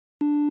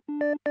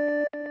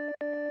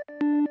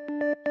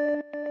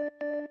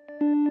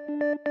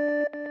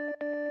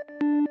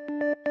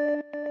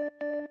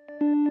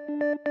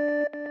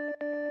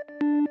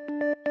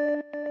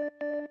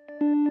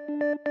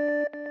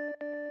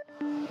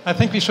I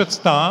think we should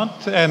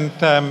start, and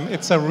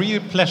it's a real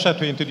pleasure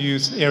to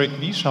introduce Eric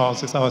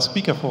Wieschaus as our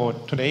speaker for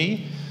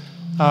today.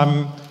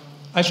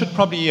 I should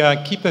probably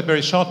keep that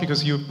very short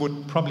because you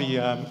would probably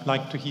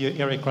like to hear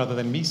Eric rather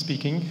than me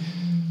speaking.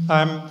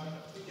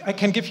 I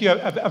can give you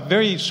a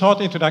very short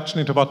introduction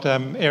into what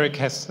Eric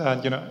has,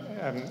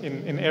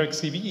 in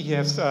Eric's CV. He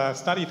has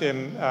studied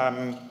in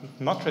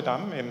Notre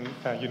Dame, in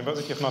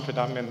University of Notre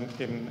Dame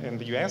in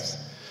the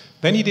US.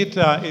 Then he did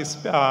his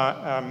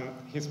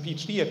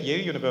PhD at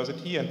Yale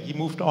University, and he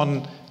moved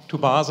on to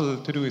Basel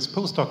to do his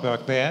postdoc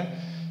work there.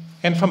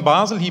 And from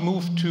Basel, he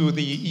moved to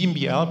the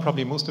EMBL,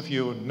 probably most of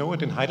you know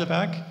it, in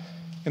Heidelberg.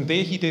 And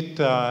there he did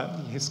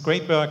his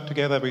great work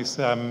together with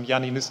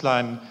Janni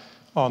Nüsslein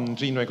on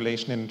gene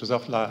regulation in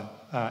Drosophila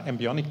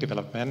embryonic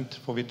development,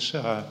 for which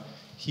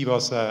he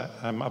was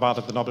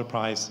awarded the Nobel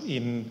Prize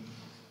in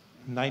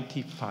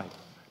 95,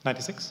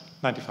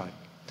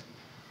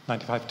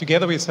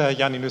 together with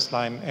Janni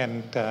Nüsslein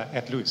and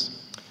Ed Lewis.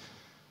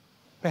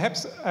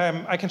 Perhaps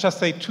I can just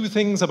say two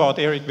things about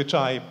Eric, which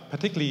I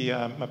particularly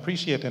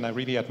appreciate and I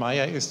really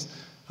admire, is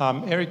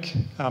Eric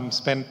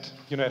spent,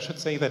 I should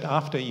say that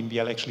after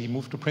EMBL, actually, he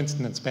moved to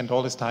Princeton and spent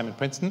all his time in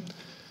Princeton.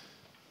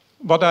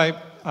 What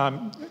I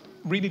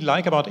really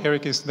like about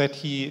Eric is that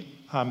he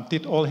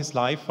did all his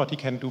life what he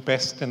can do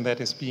best, and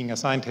that is being a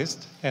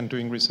scientist and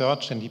doing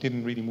research, and he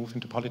didn't really move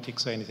into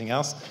politics or anything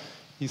else.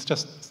 He's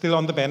just still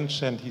on the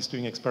bench, and he's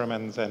doing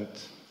experiments, and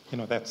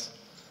that's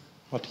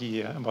what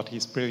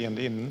he's brilliant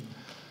in.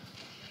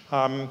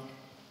 And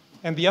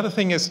the other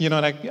thing is,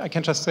 I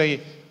can just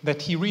say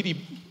that he really,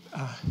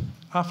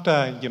 after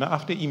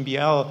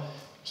EMBL,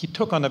 he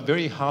took on a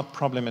very hard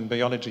problem in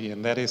biology,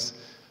 and that is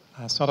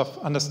sort of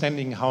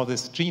understanding how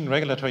this gene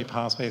regulatory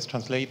pathways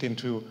translate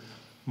into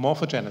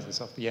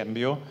morphogenesis of the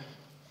embryo.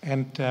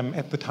 And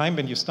at the time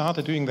when you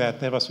started doing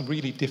that was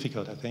really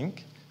difficult, I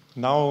think.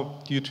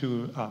 Now, due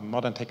to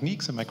modern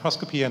techniques and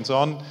microscopy and so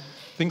on,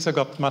 things have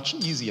got much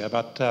easier.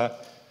 But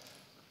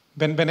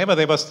whenever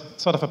there was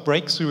sort of a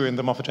breakthrough in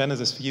the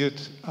morphogenesis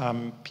field,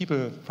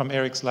 people from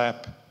Eric's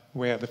lab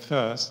were the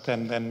first,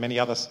 and then many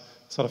others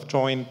sort of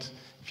joined.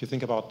 If you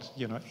think about,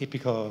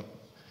 apical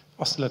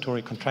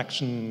oscillatory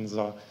contractions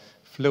or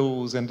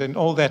flows, and then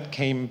all that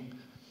came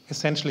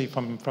essentially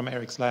from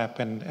Eric's lab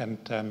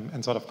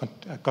and sort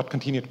of got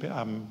continued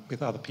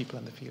with other people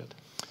in the field.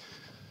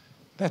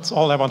 That's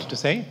all I wanted to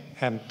say,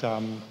 and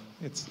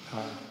it's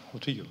all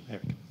to you,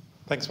 Eric.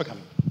 Thanks for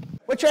coming.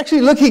 What you're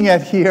actually looking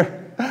at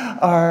here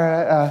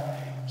are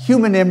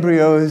human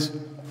embryos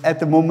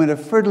at the moment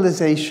of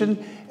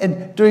fertilization,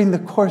 and during the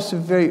course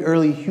of very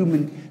early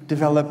human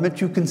development,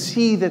 you can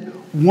see that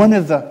one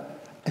of the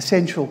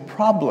essential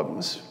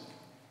problems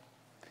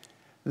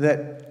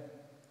that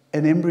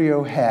an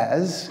embryo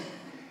has,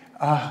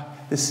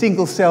 the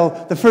single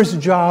cell, the first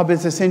job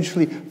is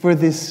essentially for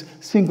this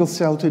single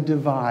cell to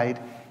divide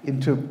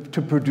to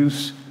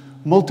produce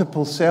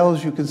multiple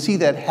cells. You can see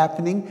that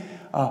happening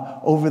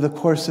over the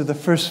course of the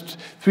first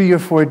 3 or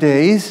 4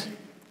 days.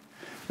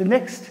 The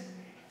next,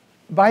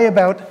 by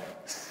about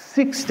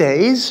 6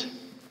 days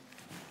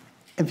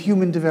of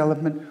human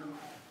development,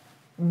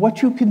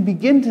 what you can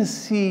begin to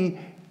see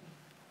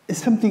is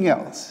something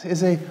else,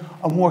 is a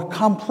more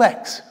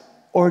complex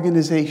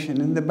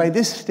organization. And by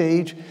this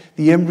stage,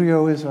 the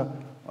embryo is a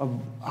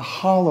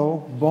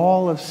hollow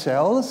ball of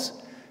cells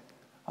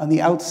on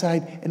the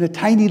outside and a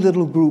tiny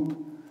little group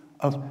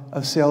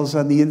of cells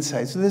on the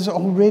inside. So there's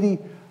already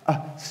a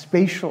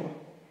spatial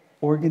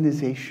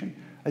organization,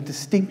 a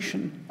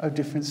distinction of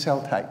different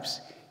cell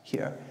types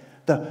here.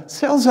 The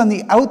cells on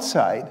the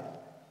outside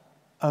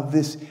of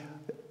this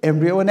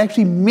embryo, and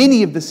actually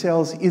many of the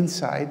cells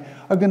inside,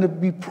 are going to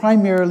be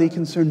primarily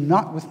concerned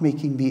not with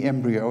making the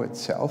embryo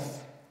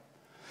itself,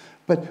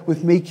 but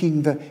with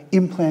making the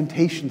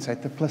implantation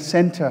site, the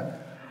placenta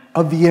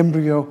of the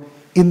embryo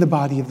in the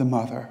body of the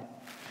mother.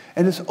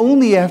 And it's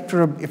only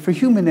after, for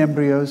human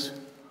embryos,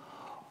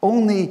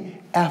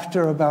 only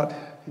after about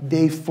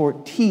day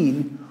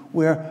 14,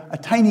 where a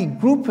tiny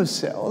group of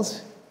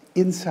cells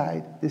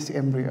inside this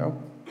embryo,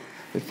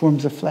 that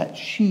forms a flat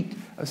sheet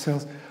of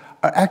cells,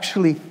 are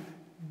actually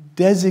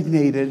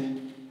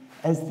designated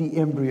as the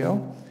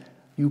embryo.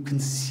 You can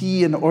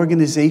see an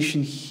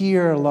organization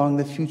here along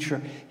the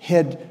future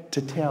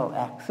head-to-tail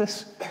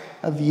axis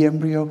of the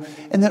embryo.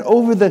 And then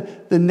over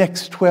the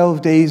next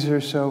 12 days or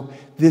so,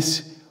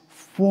 this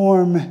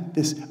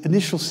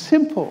initial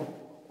simple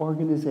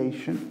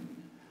organization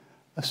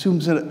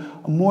assumes a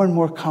more and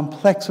more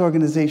complex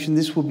organization.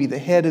 This will be the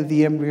head of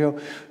the embryo.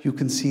 You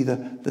can see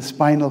the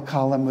spinal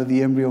column of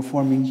the embryo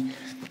forming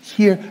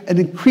here, an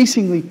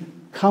increasingly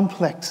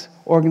complex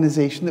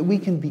organization that we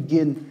can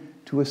begin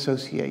to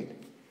associate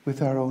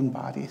with our own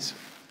bodies.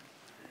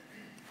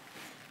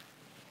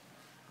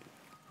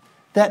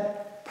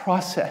 That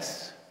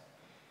process,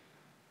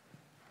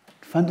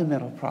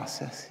 fundamental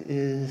process,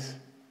 is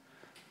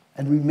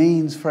and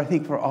remains, I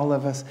think, for all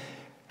of us,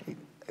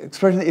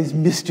 expression is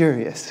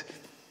mysterious.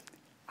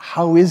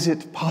 How is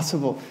it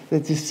possible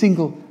that this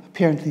single,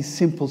 apparently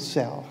simple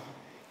cell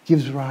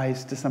gives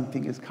rise to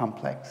something as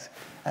complex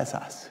as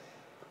us?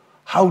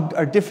 How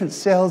are different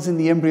cells in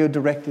the embryo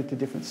directed to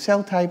different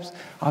cell types?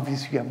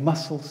 Obviously, you have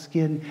muscle,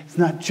 skin. It's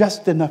not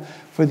just enough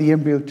for the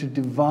embryo to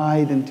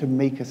divide and to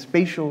make a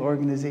spatial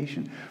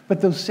organization,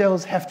 but those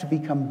cells have to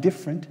become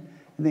different,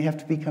 and they have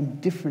to become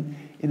different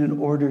in an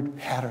ordered,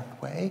 patterned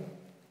way.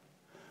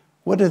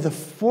 What are the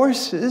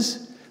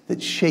forces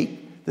that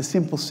shape the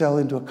simple cell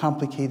into a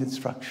complicated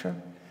structure?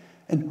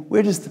 And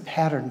where does the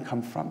pattern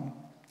come from?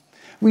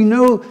 We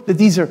know that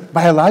these are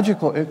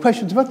biological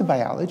questions about the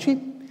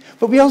biology,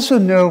 but we also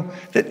know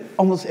that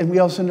almost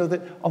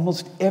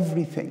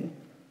everything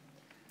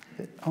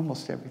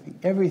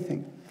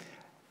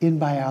in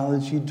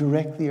biology,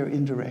 directly or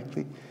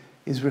indirectly,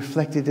 is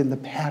reflected in the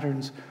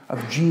patterns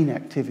of gene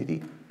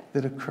activity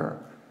that occur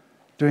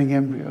during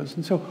embryos.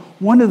 And so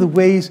one of the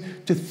ways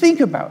to think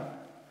about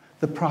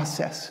the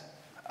process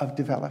of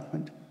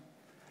development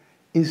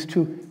is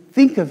to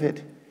think of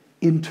it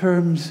in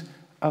terms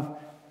of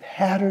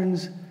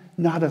patterns,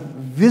 not of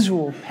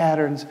visual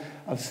patterns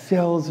of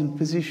cells and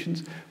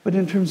positions, but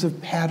in terms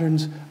of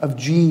patterns of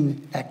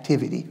gene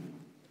activity.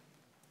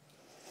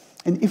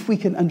 And if we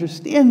can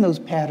understand those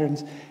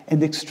patterns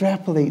and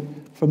extrapolate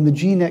from the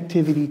gene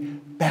activity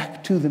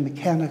back to the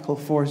mechanical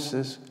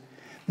forces,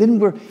 then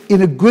we're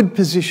in a good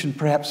position,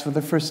 perhaps for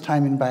the first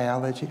time in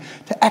biology,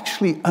 to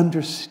actually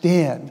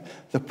understand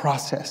the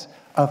process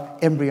of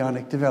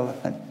embryonic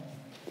development.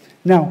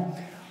 Now,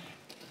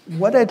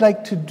 what I'd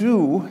like to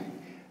do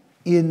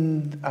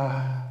in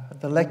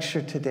the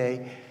lecture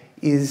today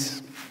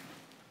is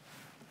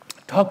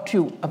talk to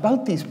you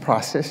about these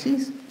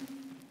processes,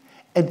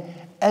 and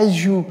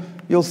as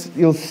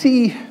you'll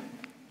see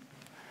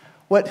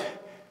what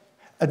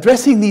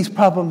addressing these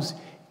problems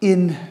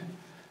in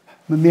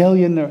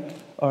mammalian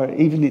or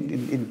even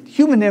in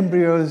human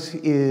embryos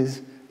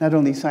is not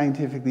only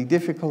scientifically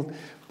difficult,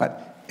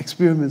 but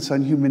experiments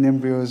on human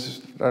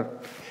embryos are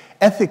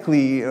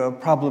ethically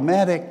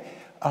problematic,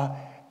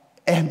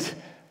 and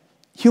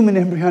human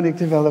embryonic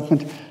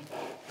development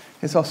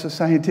is also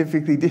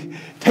scientifically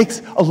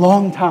takes a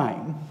long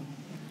time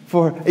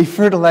for a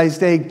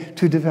fertilized egg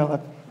to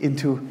develop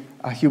into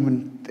a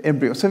human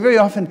embryo. So very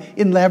often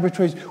in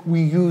laboratories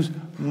we use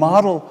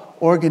model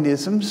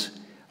organisms,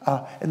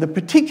 and the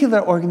particular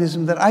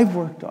organism that I've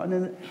worked on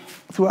and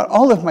throughout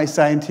all of my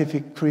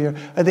scientific career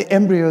are the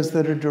embryos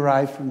that are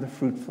derived from the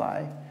fruit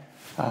fly,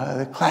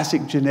 the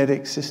classic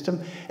genetic system.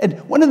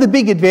 And one of the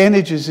big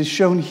advantages is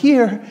shown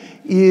here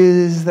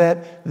is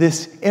that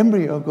this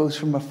embryo goes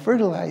from a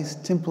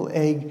fertilized simple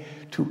egg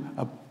to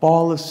a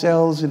ball of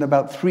cells in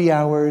about 3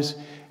 hours,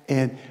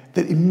 and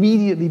that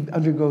immediately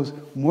undergoes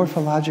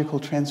morphological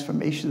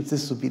transformations.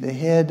 This will be the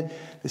head.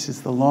 This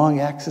is the long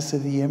axis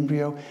of the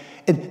embryo.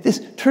 And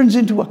this turns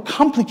into a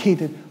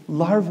complicated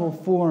larval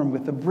form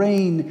with the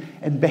brain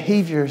and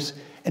behaviors.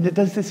 And it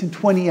does this in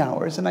 20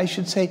 hours. And I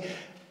should say,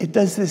 it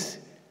does this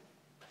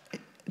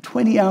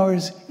 20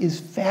 hours is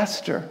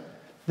faster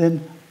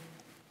than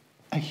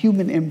a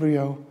human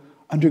embryo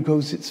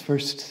undergoes its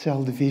first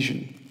cell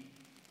division.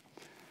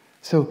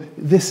 So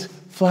this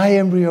fly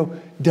embryo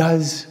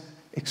does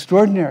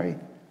extraordinary,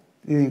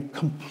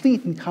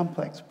 complete and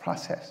complex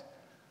process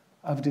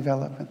of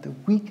development that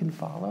we can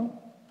follow,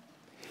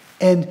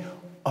 and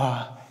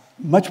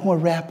much more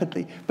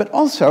rapidly. But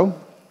also,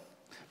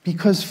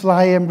 because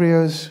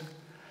flies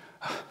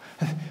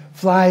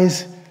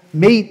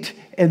mate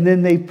and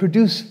then they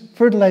produce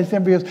fertilized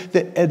embryos,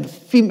 and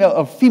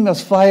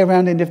females fly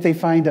around, and if they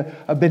find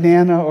a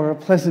banana or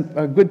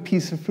a good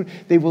piece of fruit,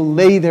 they will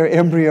lay their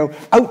embryo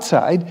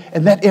outside,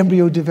 and that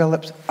embryo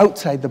develops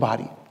outside the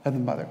body of the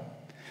mother.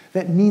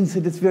 That means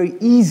that it's very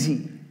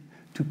easy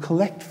to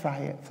collect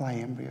fly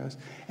embryos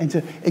and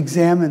to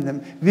examine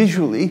them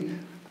visually.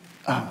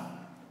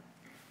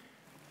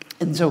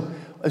 And so,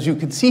 as you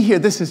can see here,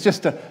 this is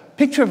just a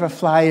picture of a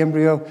fly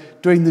embryo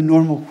during the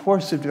normal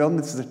course of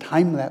development. This is a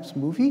time-lapse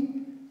movie.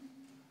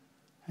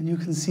 And you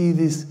can see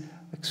these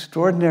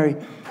extraordinary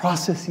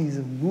processes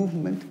of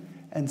movement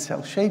and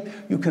cell shape.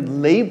 You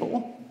can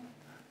label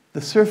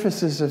the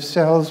surfaces of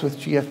cells with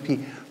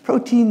GFP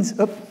proteins.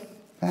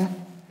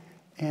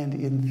 And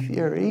in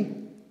theory,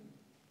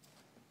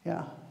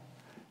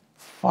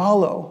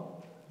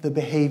 follow the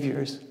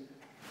behaviors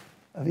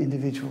of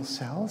individual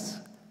cells.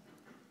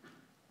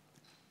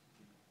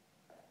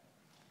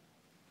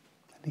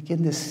 And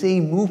again, the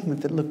same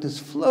movement that looked as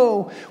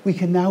flow, we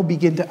can now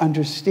begin to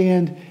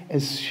understand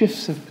as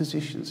shifts of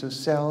positions of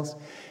cells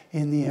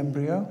in the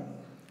embryo.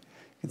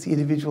 You can see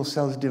individual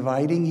cells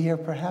dividing here,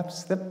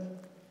 perhaps, in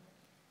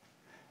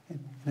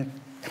a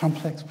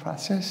complex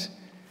process.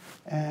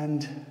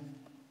 And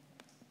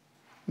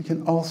we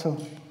can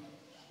also...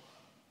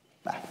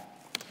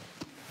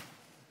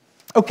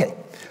 Okay,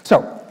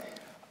 so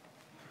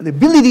the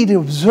ability to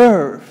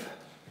observe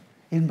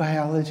in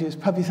biology is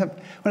probably one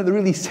of the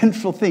really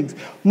central things.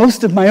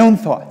 Most of my own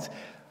thoughts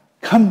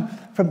come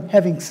from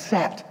having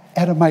sat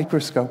at a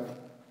microscope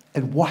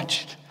and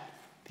watched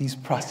these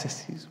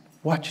processes,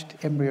 watched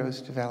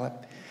embryos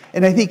develop.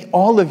 And I think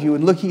all of you,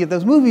 in looking at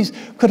those movies,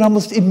 could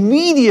almost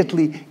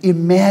immediately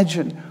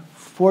imagine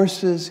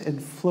forces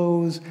and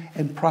flows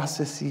and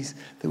processes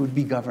that would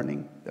be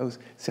governing those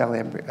cell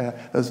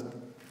embryos.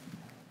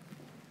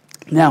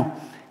 Now,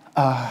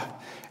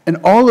 and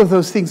all of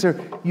those things are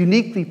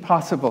uniquely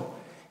possible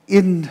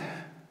in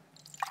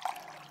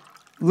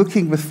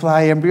looking with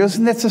fly embryos,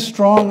 and that's a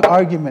strong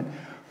argument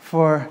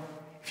for,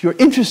 if you're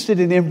interested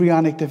in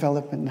embryonic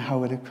development and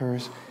how it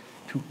occurs,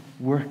 to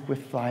work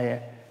with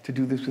to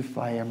do this with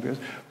fly embryos.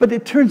 But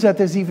it turns out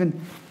there's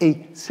even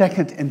a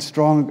second and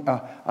strong,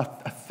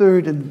 a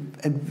third and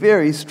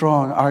very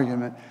strong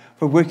argument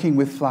for working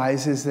with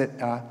flies, is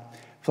that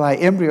fly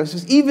embryos,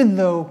 is even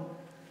though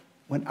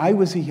when I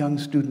was a young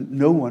student,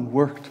 no one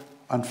worked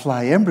on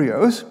fly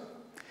embryos,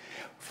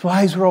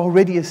 flies were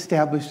already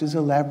established as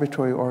a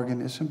laboratory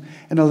organism,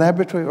 and a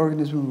laboratory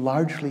organism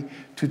largely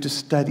to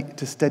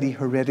study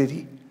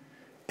heredity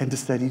and to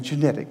study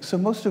genetics. So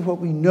most of what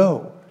we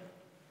know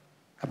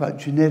about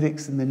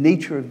genetics and the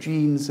nature of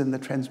genes and the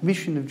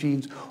transmission of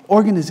genes,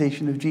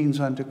 organization of genes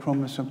onto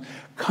chromosomes,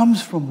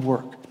 comes from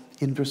work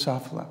in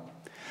Drosophila.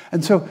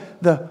 And so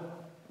the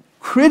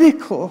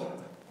critical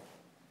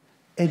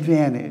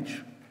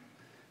advantage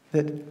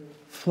that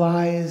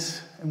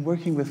flies and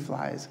working with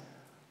flies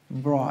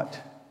brought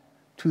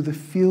to the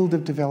field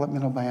of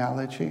developmental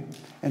biology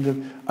and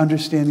of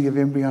understanding of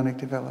embryonic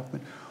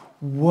development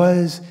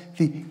was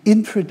the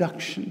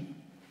introduction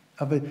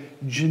of a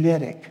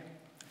genetic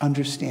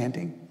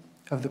understanding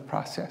of the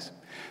process.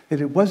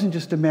 That it wasn't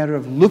just a matter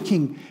of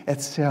looking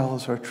at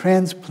cells or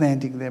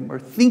transplanting them or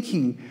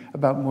thinking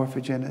about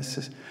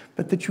morphogenesis,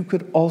 but that you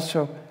could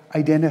also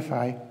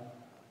identify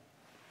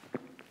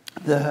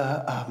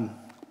the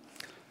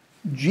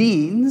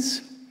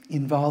genes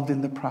involved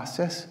in the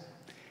process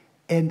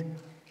and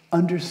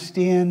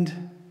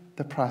understand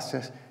the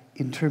process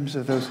in terms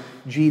of those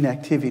gene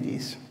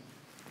activities.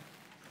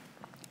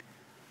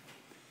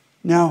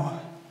 Now,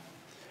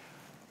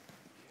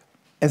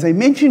 as I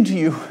mentioned to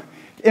you,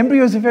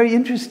 embryo is a very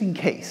interesting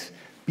case.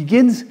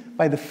 Begins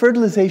by the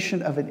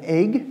fertilization of an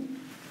egg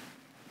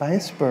by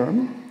a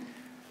sperm.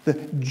 The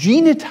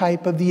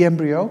genotype of the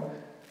embryo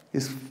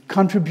is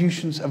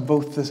contributions of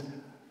both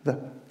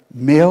the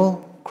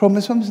male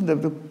chromosomes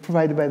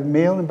provided by the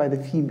male and by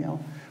the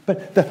female.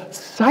 But the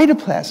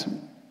cytoplasm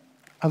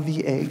of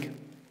the egg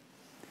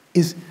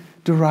is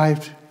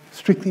derived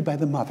strictly by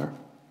the mother.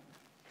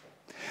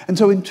 And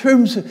so in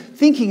terms of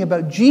thinking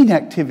about gene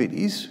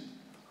activities,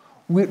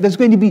 there's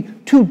going to be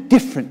two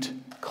different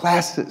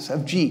classes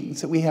of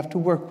genes that we have to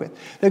work with.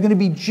 There are going to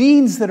be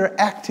genes that are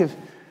active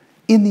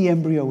in the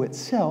embryo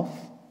itself,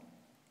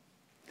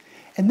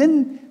 and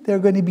then there are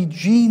going to be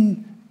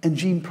gene and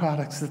gene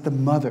products that the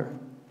mother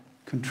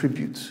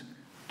contributes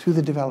to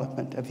the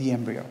development of the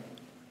embryo.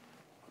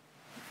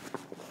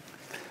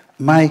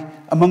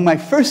 Among my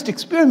first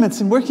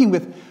experiments in working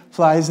with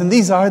flies, and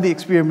these are the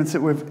experiments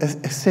that were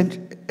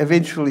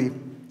eventually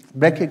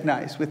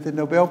recognized with the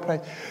Nobel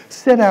Prize,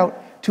 set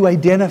out to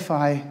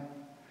identify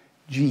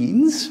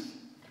genes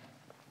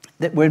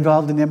that were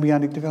involved in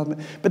embryonic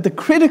development. But the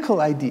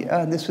critical idea,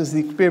 and this was the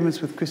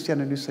experiments with Christiane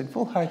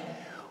Nusslein-Volhard,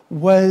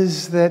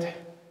 was that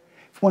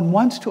if one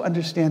wants to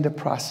understand a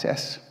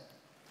process,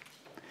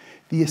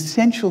 the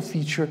essential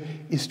feature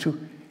is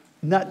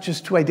not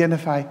just to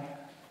identify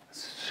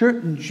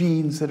certain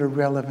genes that are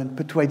relevant,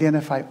 but to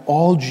identify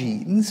all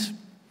genes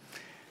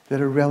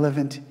that are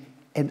relevant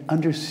and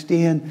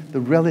understand the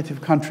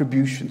relative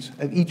contributions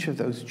of each of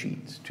those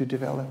genes to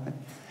development.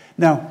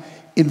 Now,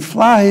 in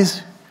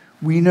flies,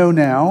 we know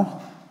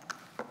now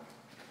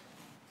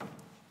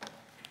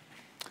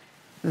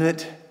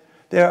that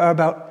there are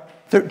about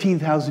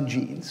 13,000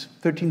 genes,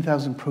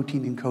 13,000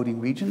 protein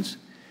encoding regions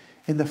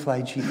in the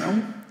fly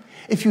genome.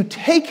 If you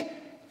take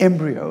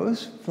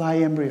embryos, fly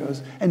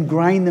embryos, and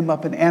grind them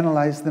up and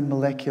analyze them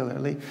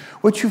molecularly,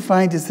 what you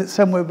find is that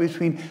somewhere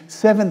between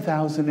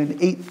 7,000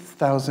 and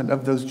 8,000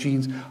 of those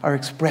genes are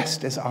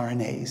expressed as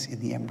RNAs in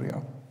the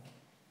embryo.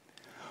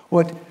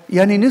 What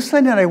Janne Nusslein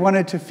and I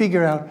wanted to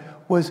figure out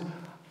was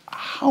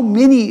how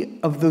many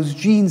of those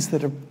genes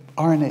that are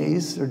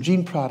RNAs, or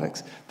gene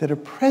products, that are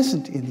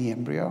present in the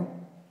embryo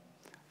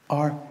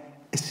are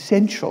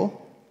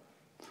essential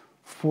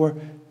for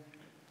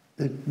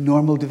the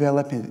normal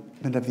development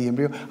of the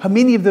embryo. How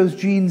many of those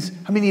genes,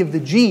 how many of the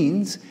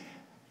genes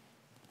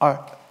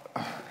that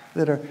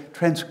are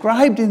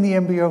transcribed in the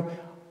embryo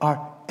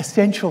are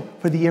essential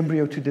for the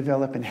embryo to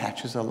develop and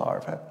hatch as a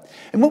larva?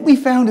 And what we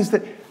found is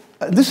that,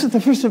 this is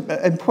the first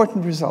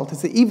important result,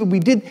 is that even we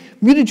did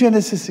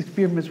mutagenesis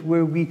experiments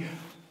where we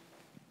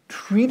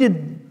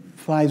treated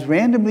flies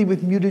randomly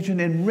with mutagen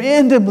and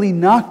randomly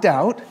knocked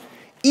out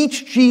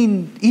each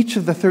gene, each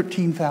of the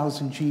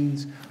 13,000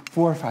 genes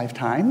 4 or 5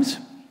 times,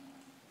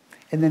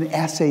 and then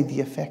assayed the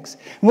effects.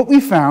 And what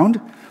we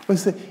found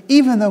was that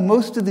even though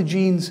most of the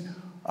genes,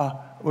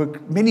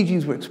 many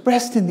genes were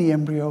expressed in the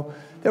embryo,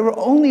 there were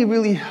only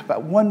really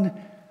about one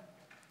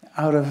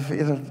out of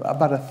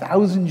about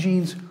 1,000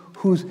 genes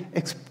whose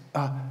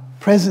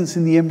presence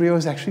in the embryo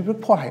is actually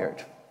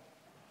required.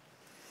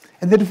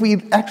 And that if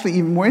we actually,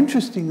 even more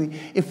interestingly,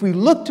 if we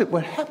looked at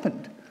what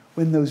happened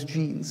when those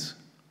genes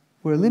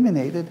were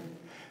eliminated,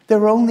 there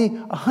were only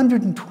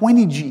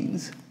 120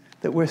 genes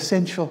that were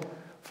essential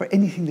for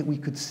anything that we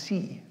could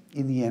see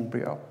in the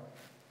embryo,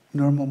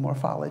 normal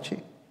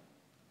morphology.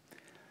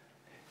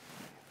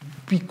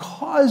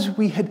 Because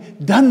we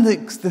had done the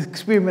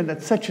experiment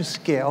at such a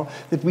scale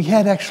that we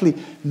had actually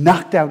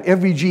knocked out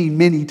every gene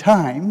many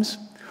times,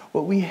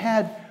 what we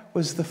had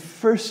was the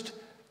first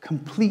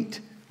complete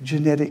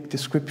genetic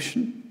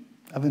description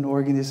of an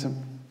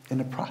organism in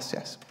a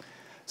process.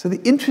 So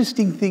the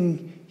interesting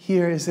thing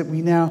here is that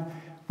we now,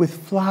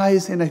 with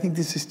flies, and I think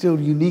this is still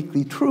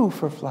uniquely true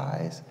for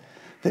flies,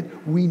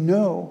 that we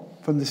know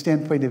from the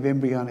standpoint of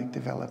embryonic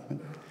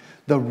development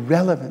the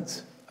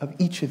relevance of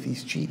each of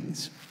these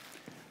genes.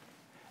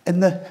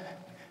 And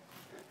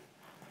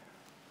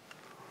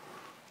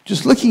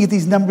just looking at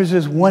these numbers,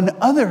 there's one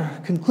other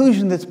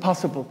conclusion that is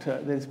possible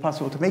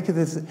to make. It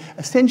is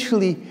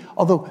essentially,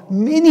 although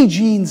many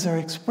genes are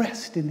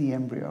expressed in the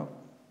embryo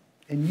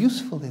and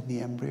useful in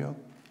the embryo,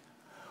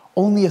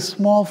 only a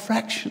small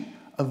fraction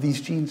of these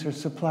genes are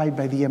supplied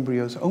by the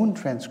embryo's own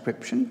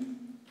transcription.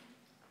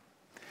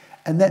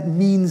 And that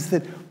means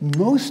that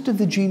most of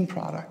the gene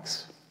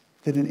products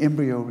that an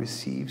embryo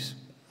receives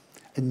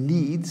and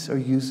needs or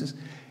uses,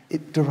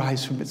 it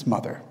derives from its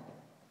mother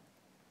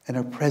and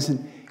are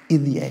present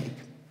in the egg.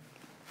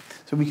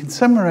 So we can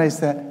summarize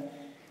that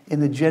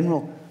in a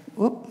general,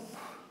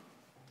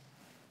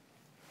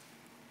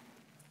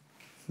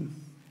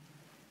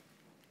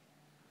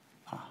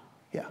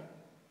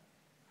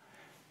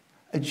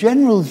 a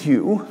general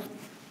view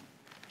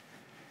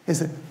is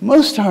that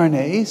most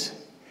RNAs,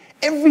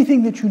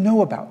 everything that you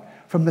know about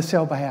from the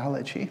cell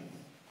biology,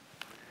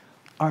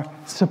 are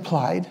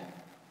supplied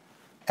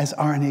as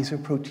RNAs or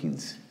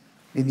proteins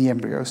in the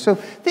embryo. So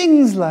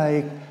things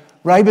like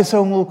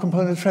ribosomal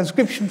component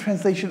transcription,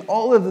 translation,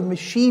 all of the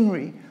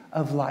machinery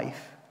of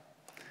life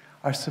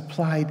are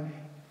supplied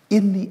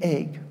in the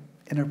egg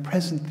and are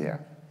present there.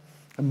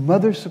 The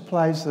mother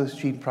supplies those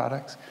gene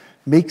products,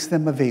 makes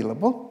them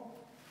available,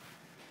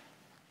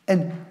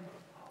 and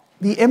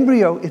the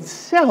embryo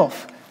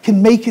itself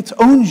can make its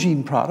own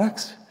gene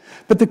products.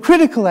 But the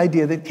critical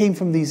idea that came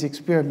from these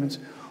experiments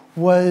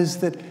was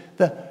that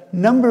the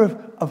number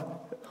of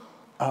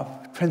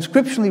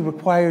transcriptionally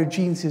required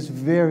genes is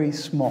very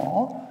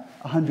small,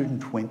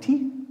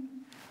 120,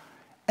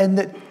 and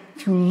that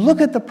if you look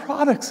at the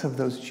products of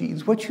those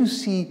genes, what you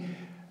see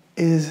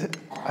is,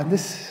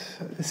 this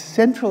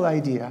central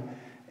idea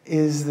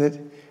is that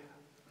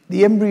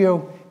the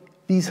embryo,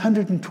 these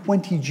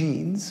 120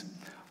 genes,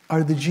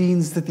 are the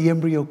genes that the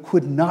embryo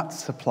could not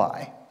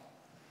supply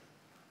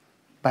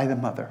by the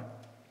mother.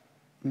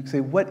 You say,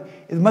 what?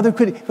 The mother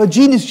could, if a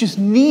gene is just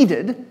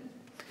needed,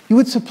 you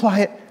would supply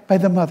it by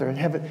the mother and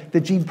have it,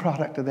 the gene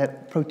product of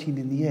that protein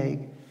in the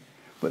egg.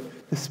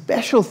 But the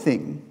special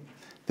thing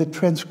that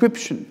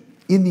transcription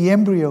in the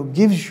embryo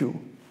gives you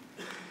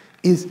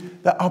is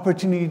the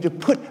opportunity to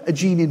put a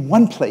gene in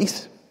one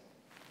place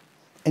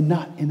and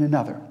not in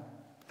another,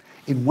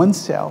 in one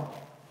cell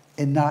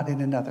and not in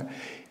another.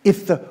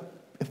 If the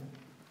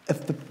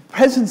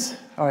presence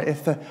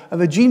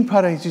of a gene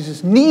product is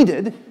just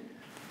needed,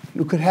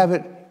 you could have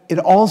it in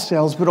all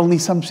cells, but only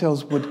some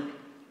cells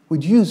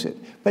would use it.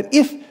 But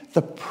if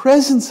the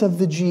presence of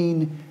the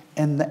gene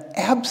and the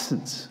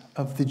absence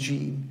of the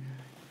gene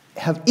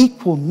have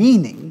equal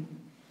meaning,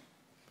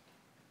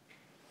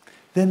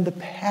 then the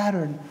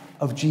pattern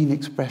of gene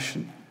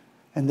expression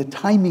and the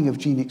timing of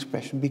gene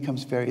expression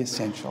becomes very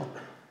essential.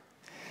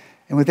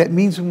 And what that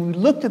means, when we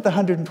looked at the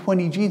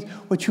 120 genes,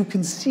 what you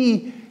can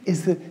see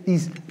is that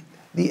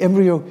the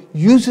embryo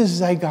uses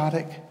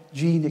zygotic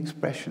gene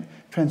expression,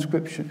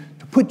 transcription,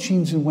 to put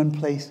genes in one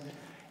place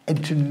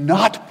and to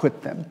not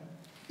put them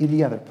in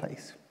the other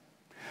place.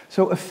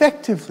 So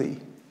effectively,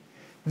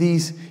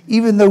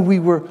 even though we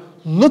were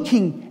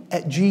looking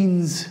at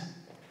genes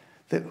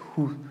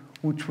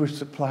which were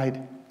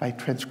supplied by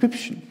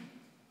transcription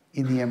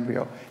in the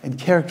embryo and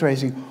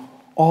characterizing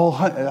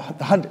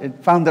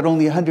found that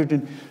only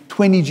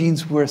 120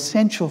 genes were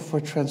essential for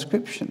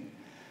transcription,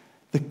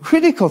 the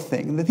critical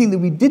thing, the thing that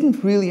we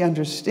didn't really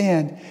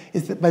understand,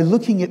 is that by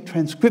looking at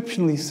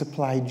transcriptionally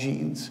supplied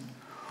genes,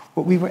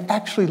 what we were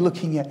actually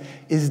looking at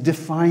is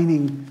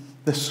defining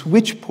the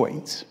switch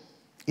points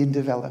in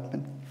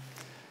development.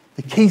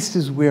 The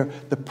cases where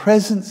the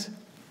presence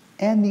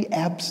and the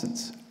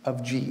absence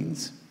of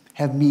genes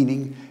have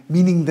meaning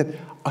that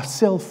a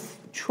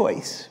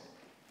self-choice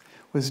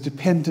was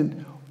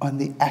dependent on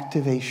the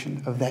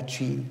activation of that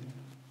gene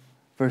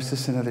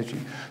versus another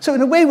gene. So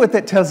in a way, what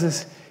that tells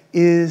us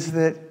is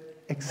that,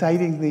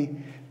 excitingly,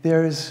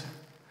 there's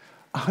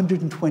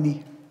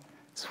 120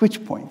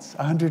 switch points,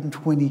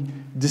 120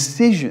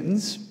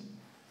 decisions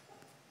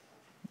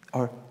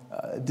or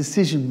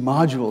decision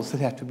modules that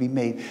have to be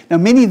made. Now,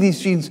 many of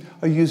these genes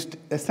are used,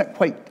 that's not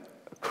quite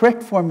a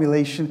correct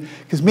formulation,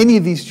 because many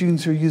of these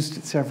genes are used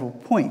at several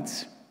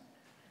points.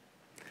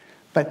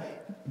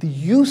 But the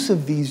use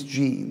of these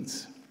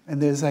genes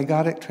and their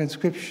zygotic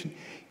transcription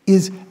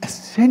is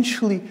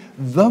essentially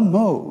the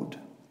mode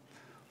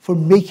for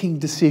making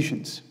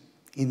decisions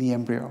in the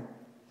embryo.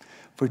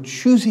 for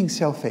choosing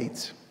cell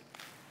fates.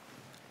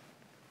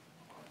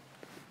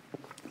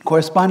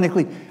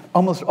 Correspondingly,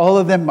 almost all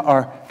of them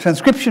are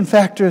transcription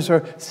factors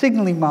or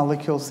signaling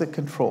molecules that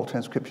control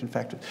transcription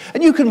factors.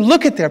 And you can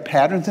look at their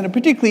patterns in a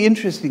particularly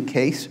interesting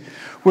case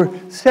where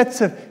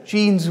sets of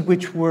genes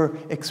which were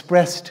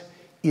expressed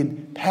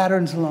in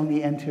patterns along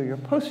the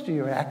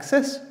anterior-posterior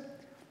axis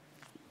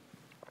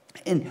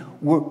and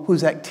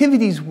whose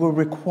activities were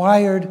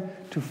required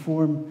to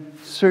form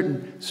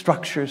certain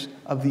structures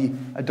of the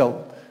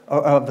adult,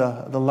 or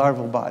of the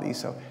larval body.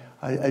 So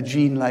a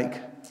gene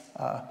like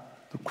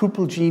the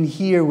Krupel gene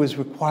here was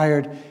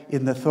required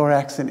in the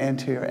thorax and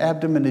anterior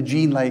abdomen. A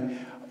gene like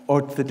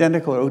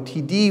orthodentical or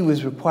OTD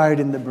was required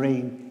in the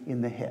brain,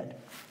 in the head.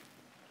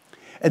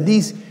 And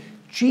these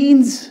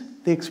genes,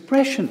 the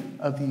expression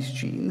of these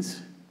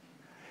genes,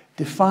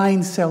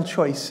 define cell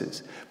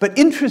choices. But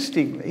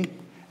interestingly,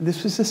 and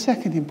this was the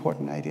second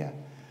important idea,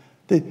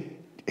 the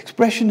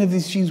expression of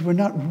these genes were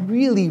not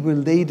really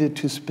related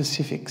to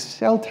specific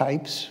cell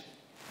types,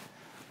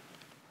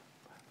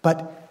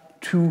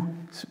 but to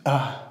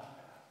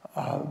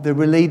they're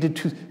related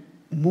to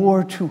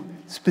more to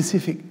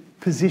specific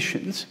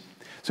positions.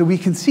 So we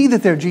can see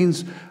that there are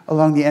genes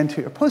along the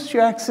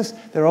anterior-posterior axis.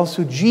 There are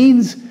also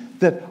genes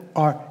that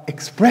are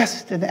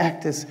expressed and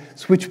act as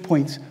switch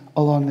points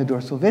along the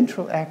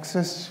dorsal-ventral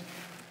axis.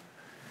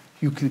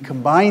 You can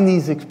combine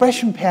these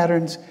expression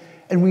patterns,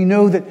 and we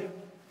know that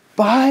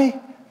by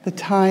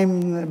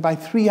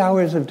 3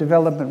 hours of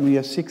development, we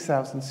have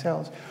 6,000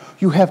 cells.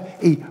 You have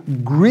a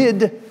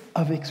grid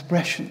of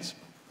expressions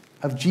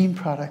of gene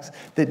products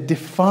that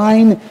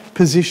define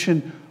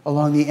position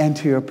along the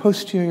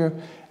anterior-posterior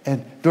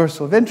and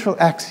dorsal-ventral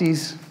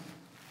axes,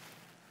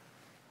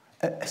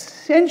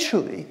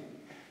 essentially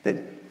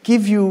that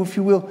give you, if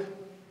you will,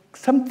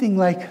 something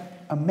like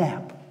a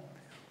map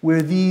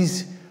where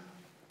these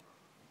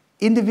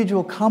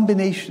individual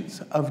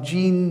combinations of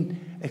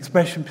gene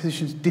expression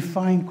positions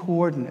define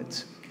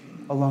coordinates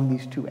along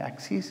these two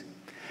axes.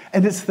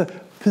 And it's the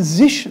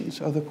positions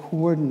or the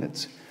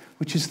coordinates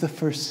which is the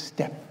first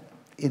step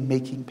in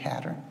making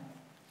pattern.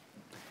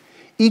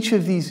 Each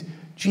of these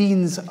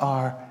genes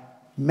are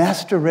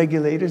master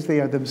regulators.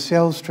 They are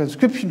themselves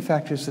transcription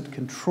factors that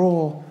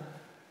control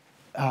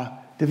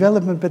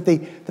development, but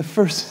the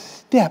first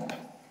step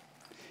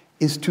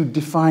is to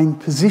define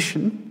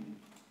position,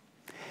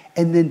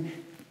 and then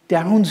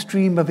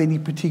downstream of any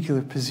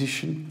particular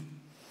position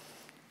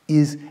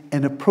is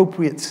an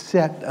appropriate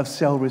set of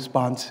cell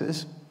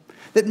responses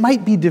that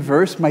might be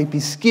diverse, might be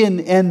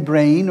skin and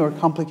brain or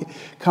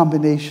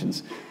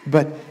combinations,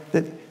 but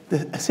that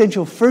the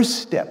essential first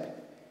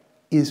step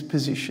is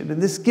position.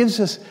 And this gives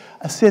us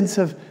a sense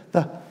of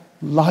the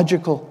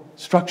logical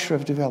structure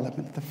of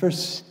development. The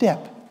first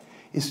step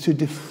is to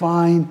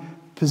define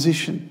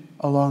position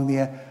along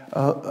the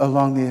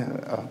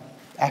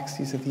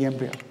axes of the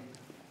embryo.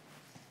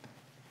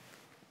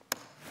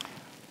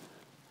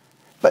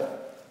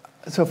 But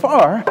so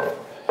far,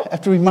 I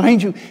have to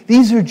remind you,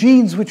 these are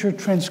genes which are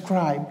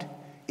transcribed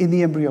in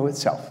the embryo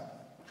itself.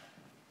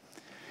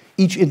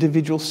 Each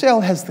individual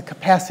cell has the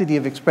capacity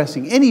of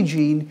expressing any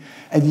gene,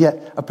 and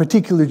yet a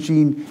particular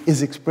gene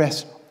is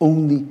expressed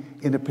only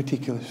in a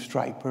particular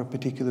stripe or a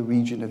particular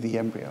region of the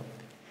embryo.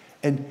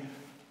 And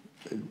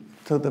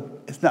so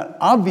it's not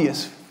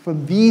obvious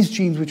from these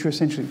genes, which are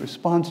essentially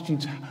response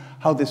genes,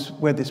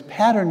 where this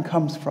pattern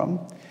comes from.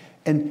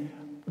 And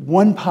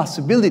one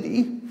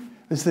possibility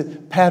is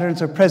that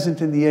patterns are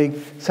present in the egg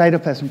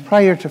cytoplasm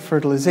prior to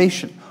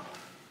fertilization.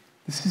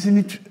 This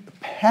is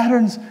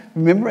patterns.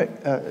 Remember,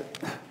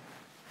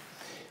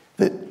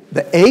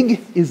 the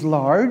egg is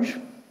large,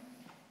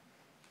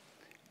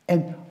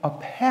 and a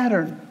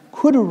pattern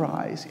could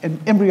arise. And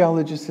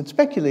embryologists had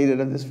speculated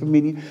on this for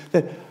many,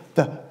 that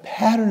the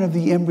pattern of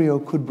the embryo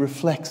could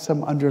reflect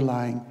some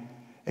underlying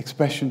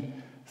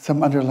expression,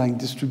 some underlying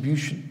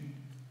distribution,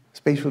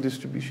 spatial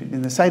distribution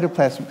in the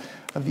cytoplasm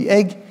of the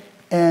egg,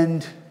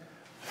 and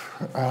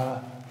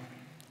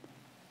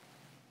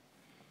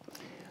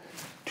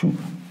to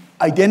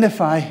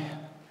identify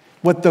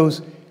what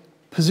those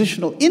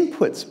positional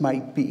inputs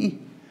might be,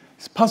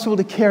 it's possible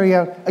to carry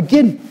out,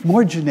 again,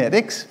 more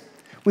genetics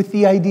with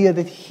the idea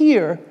that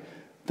here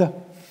the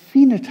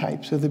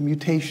phenotypes of the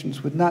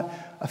mutations would not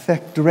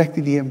affect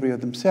directly the embryo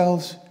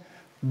themselves,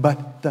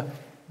 but the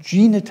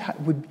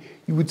genotype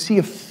you would see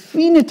a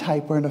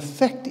phenotype or an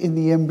effect in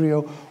the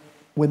embryo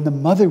when the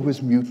mother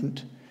was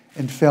mutant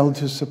and failed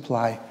to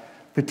supply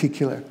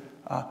particular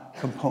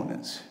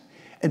components.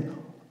 And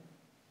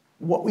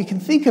what we can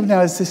think of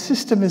now is the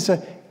system is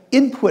an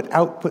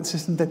input-output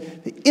system,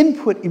 that the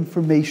input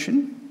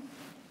information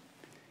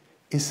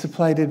is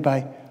supplied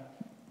by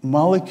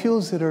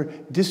molecules that are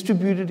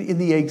distributed in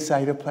the egg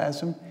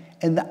cytoplasm,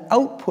 and the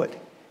output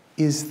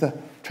is the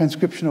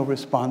transcriptional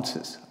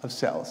responses of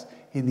cells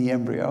in the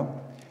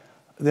embryo.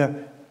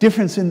 The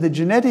difference in the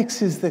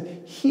genetics is that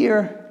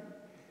here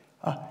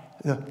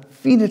the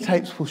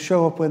phenotypes will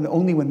show up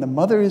only when the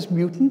mother is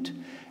mutant,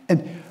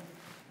 and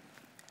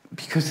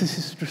because this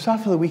is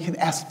Drosophila, we can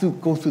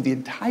go through the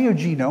entire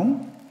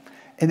genome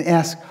and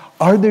ask,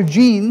 are there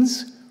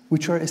genes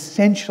which are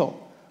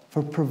essential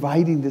for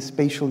providing this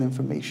spatial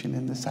information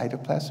in the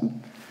cytoplasm?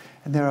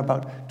 And there are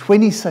about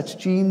 20 such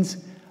genes,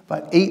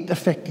 about 8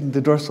 affecting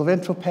the dorsal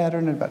ventral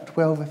pattern and about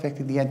 12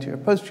 affecting the anterior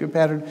posterior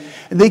pattern.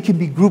 And they can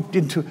be grouped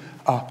into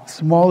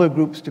smaller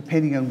groups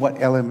depending on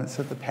what elements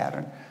of the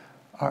pattern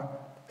are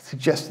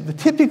suggested. The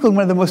typical,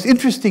 one of the most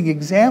interesting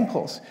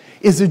examples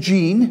is a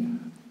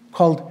gene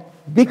called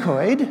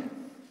bicoid,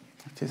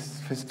 which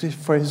is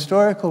for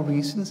historical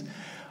reasons.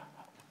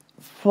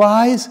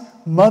 Flies,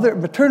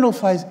 maternal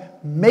flies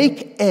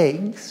make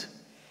eggs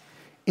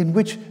in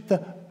which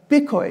the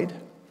bicoid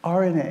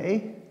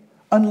RNA,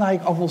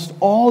 unlike almost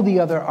all the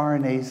other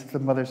RNAs that the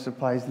mother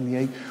supplies in the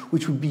egg,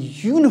 which would be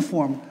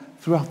uniform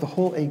throughout the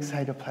whole egg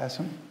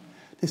cytoplasm,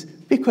 this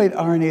bicoid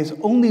RNA is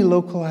only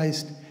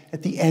localized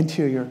at the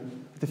anterior,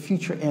 the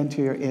future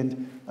anterior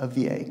end of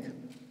the egg.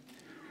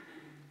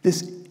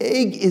 This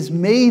egg is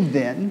made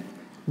then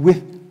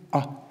with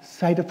a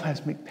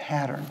cytoplasmic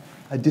pattern,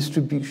 a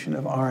distribution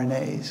of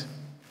RNAs.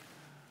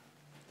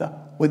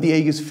 When the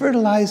egg is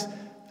fertilized,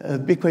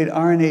 bicoid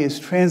RNA is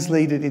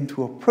translated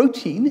into a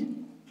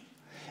protein,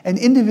 and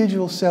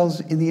individual cells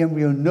in the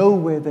embryo know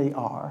where they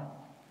are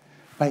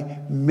by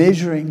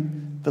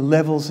measuring the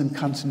levels and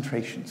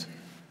concentrations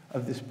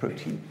of this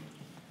protein.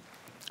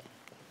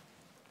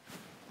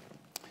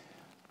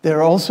 There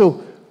are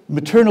also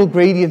maternal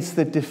gradients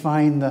that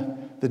define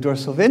the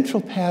dorsal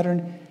ventral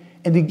pattern,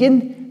 and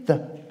again,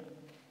 the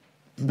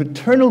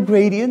maternal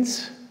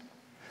gradients,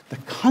 the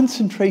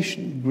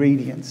concentration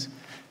gradients,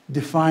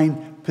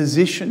 define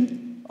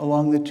position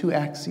along the 2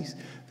 axes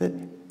that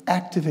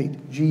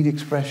activate gene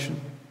expression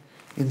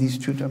in these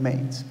 2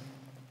 domains.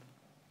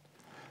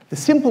 The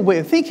simple way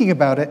of thinking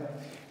about it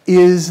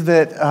is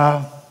that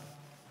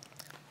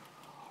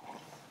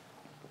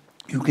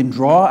you can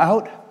draw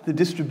out the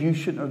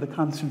distribution or the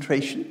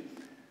concentration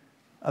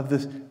of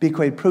this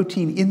bicoid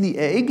protein in the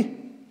egg,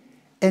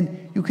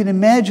 and you can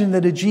imagine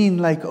that a gene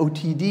like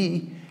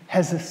OTD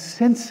has a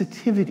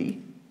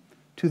sensitivity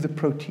to the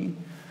protein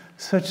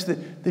such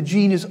that the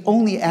gene is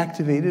only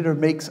activated or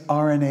makes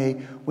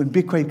RNA when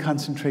bicoid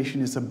concentration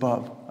is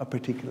above a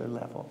particular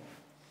level.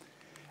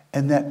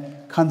 And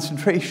that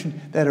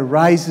concentration, that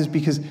arises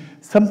because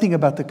something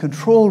about the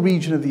control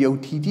region of the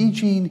OTD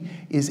gene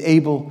is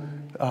able,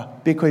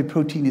 bicoid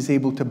protein is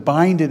able to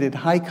bind it at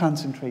high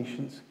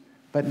concentrations,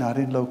 but not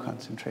in low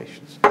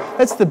concentrations.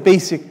 That's the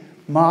basic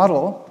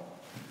model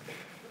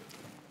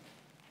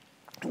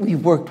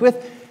we've worked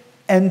with,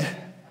 and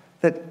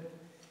that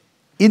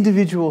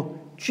individual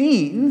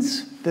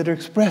genes that are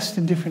expressed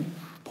in different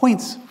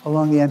points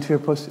along the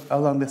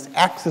along this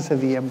axis of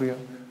the embryo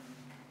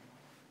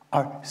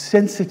are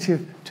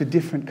sensitive to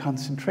different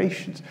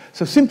concentrations.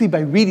 So simply by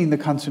reading the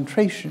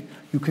concentration,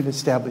 you can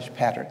establish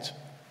patterns.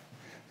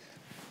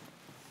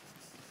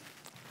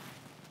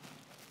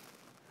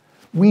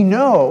 We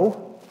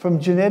know from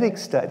genetic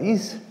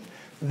studies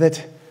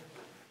that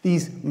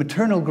these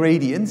maternal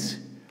gradients,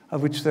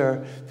 of which there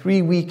are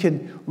 3, we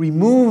can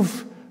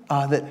remove,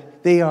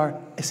 that they are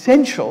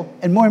essential,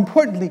 and more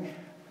importantly,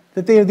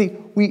 that they are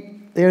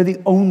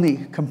the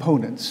only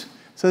components.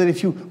 So that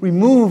if you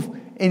remove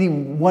any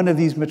one of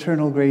these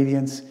maternal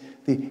gradients,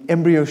 the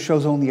embryo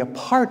shows only a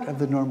part of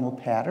the normal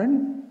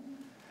pattern.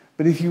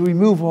 But if you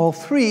remove all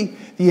 3,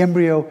 the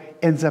embryo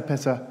ends up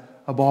as a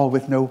ball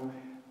with no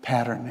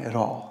pattern at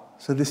all.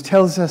 So this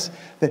tells us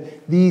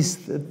that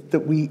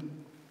that we,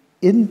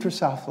 in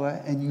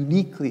Drosophila and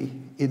uniquely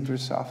in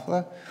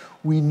Drosophila,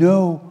 we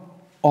know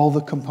all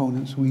the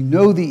components, we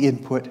know the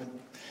input,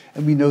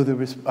 and we know the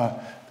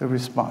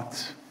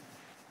response.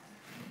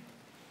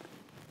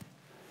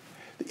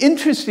 The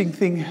interesting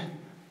thing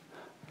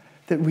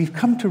that we've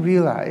come to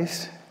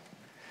realize,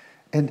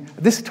 and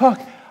this talk,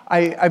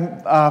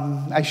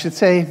 I should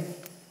say,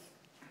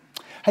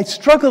 I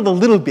struggled a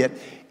little bit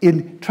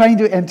in trying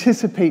to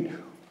anticipate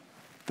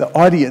the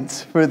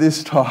audience for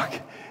this talk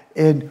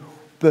and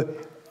the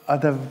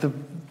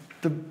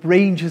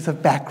ranges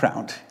of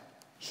background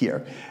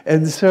here.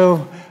 And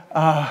so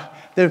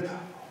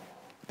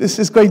this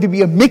is going to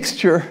be a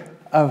mixture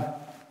of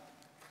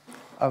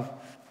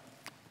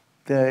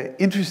the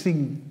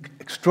interesting,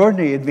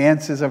 extraordinary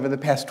advances over the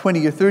past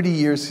 20 or 30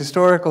 years,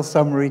 historical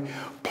summary,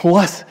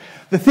 plus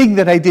the thing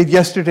that I did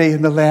yesterday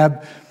in the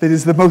lab that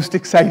is the most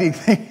exciting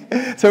thing.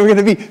 So we're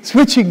going to be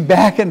switching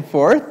back and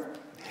forth.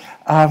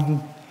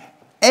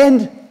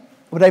 And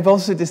what I've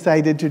also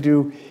decided to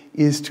do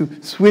is to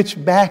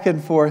switch back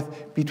and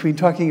forth between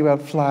talking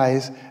about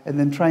flies and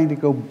then trying to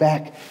go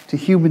back to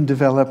human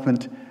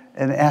development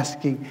and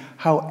asking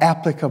how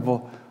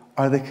applicable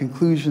are the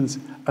conclusions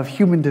of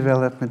human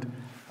development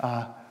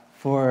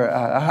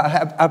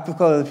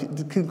applicable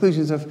the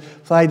conclusions of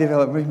fly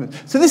development.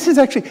 So this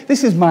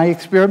is my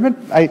experiment.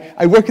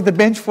 I work at the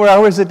bench 4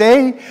 hours a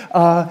day,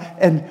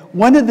 and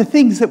one of the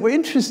things that we're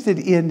interested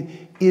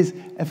in is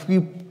if we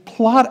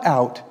plot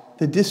out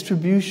the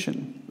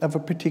distribution of a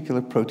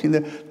particular protein,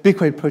 the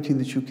bicoid protein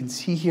that you can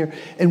see here,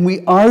 and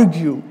we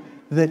argue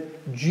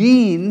that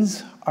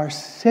genes are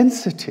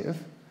sensitive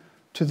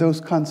to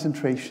those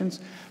concentrations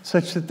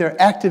such that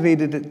they're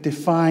activated at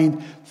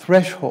defined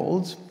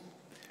thresholds.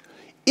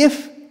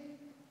 If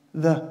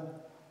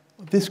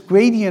this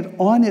gradient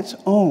on its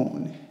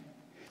own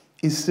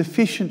is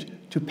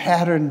sufficient to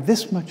pattern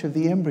this much of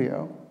the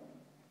embryo,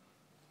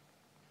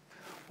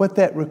 what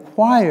that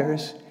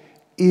requires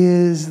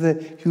is that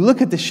if you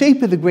look at the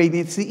shape of the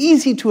gradient, it's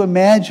easy to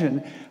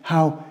imagine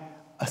how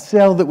a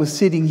cell that was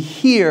sitting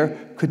here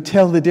could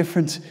tell the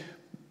difference,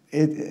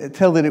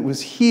 tell that it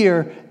was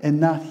here and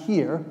not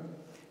here,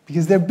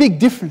 because there are big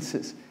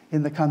differences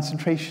in the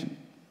concentration.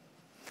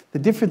 The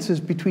differences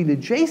between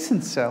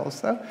adjacent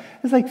cells, though,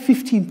 is like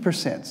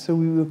 15%. So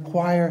we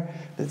require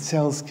that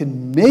cells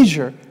can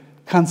measure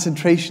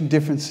concentration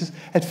differences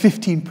at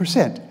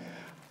 15%.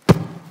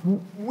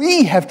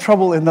 We have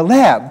trouble in the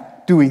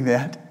lab doing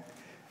that,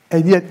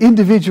 and yet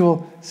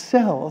individual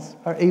cells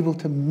are able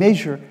to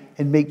measure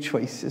and make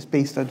choices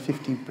based on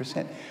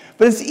 15%.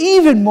 But it's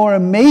even more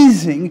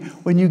amazing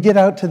when you get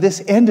out to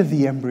this end of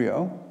the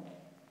embryo,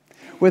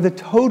 where the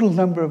total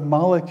number of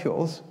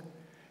molecules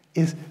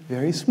is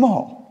very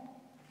small.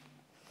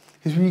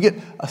 Because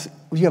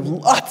when you have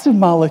lots of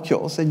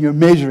molecules and you're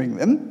measuring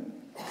them,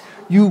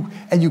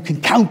 and you can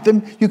count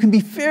them, you can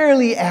be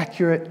fairly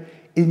accurate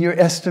in your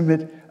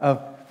estimate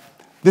of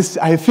this.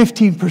 I have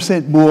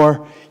 15%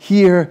 more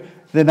here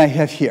than I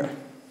have here.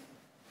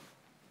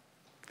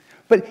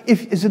 But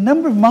as the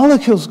number of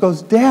molecules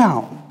goes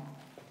down,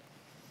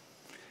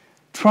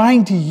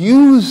 trying to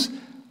use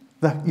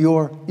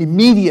your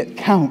immediate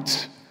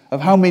count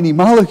of how many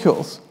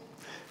molecules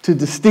to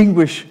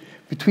distinguish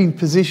between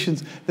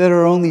positions that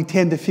are only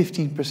 10 to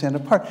 15%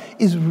 apart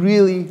is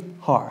really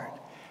hard.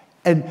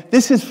 And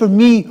this is, for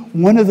me,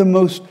 one of the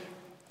most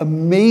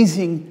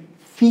amazing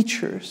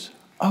features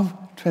of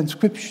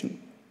transcription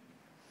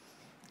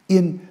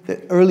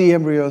that early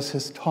embryos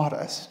has taught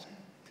us.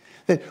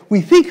 That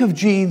we think of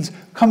genes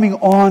coming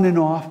on and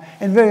off,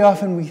 and very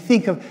often we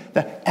think of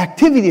the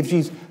activity of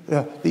genes,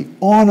 the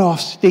on-off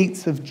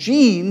states of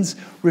genes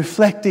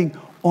reflecting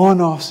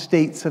on-off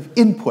states of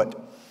input.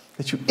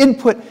 That you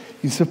input,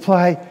 you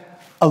supply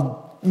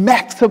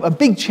a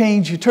big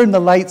change, you turn the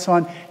lights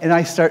on, and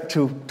I start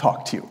to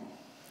talk to you.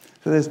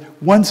 So there's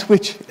one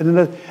switch and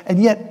another.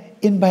 And yet,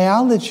 in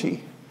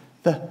biology,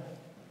 the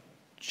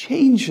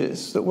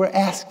changes that we're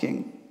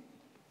asking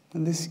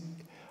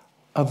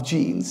of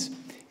genes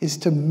is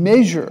to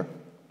measure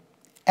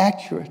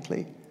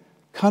accurately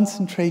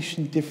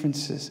concentration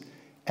differences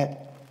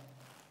at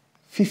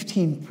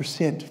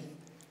 15%.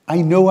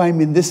 I know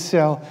I'm in this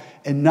cell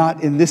and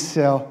not in this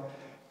cell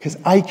because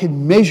I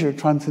can measure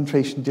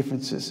concentration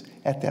differences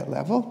at that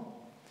level.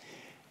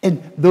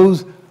 And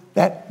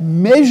that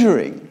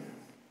measuring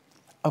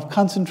of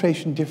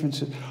concentration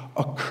differences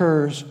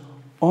occurs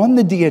on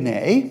the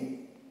DNA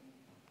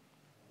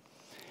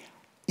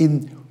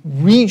in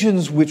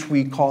regions which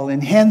we call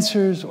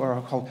enhancers or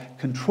are called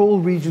control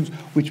regions,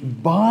 which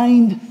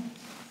bind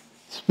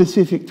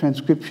specific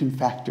transcription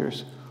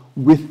factors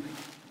with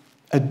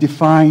an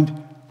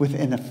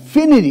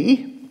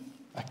affinity,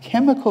 a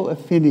chemical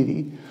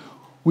affinity,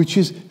 which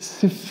is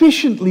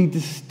sufficiently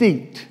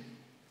distinct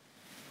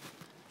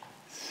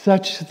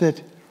such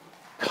that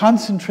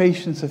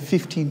concentrations of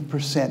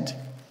 15%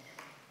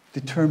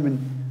 determine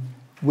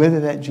whether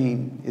that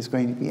gene is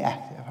going to be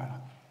active or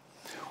not.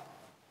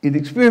 In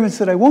experiments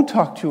that I won't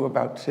talk to you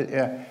about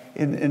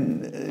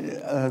in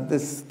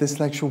this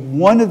lecture,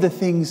 one of the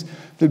things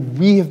that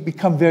we have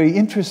become very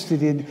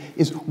interested in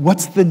is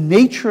what's the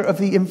nature of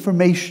the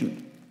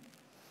information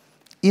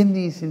in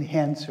these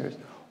enhancers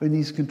or in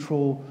these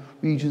control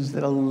regions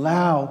that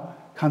allow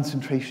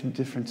concentration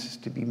differences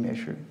to be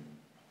measured.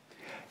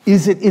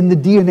 Is it in the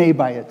DNA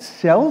by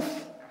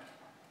itself,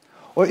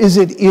 or is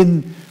it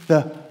in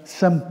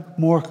some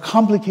more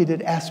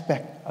complicated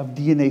aspect of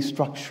DNA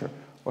structure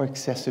or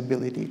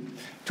accessibility?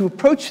 To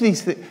approach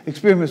these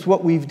experiments,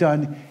 what we've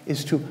done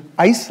is to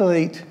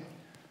isolate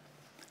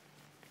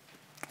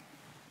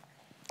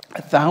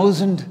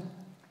 1,000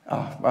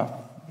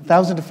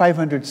 to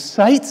 500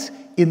 sites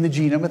in the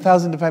genome,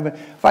 1,000 to 500,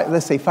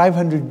 let's say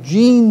 500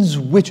 genes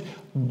which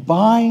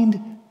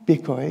bind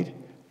bicoid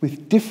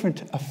with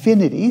different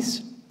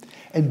affinities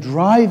and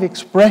drive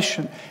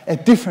expression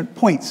at different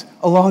points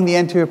along the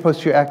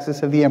anterior-posterior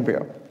axis of the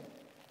embryo.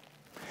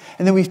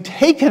 And then we've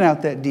taken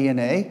out that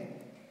DNA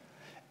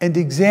and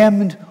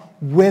examined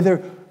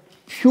whether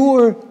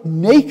pure,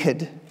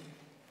 naked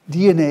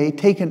DNA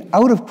taken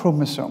out of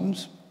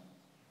chromosomes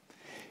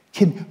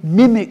can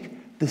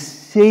mimic the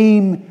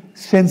same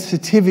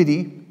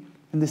sensitivity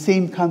and the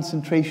same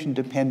concentration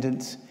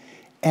dependence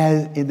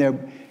as in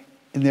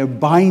their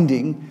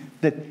binding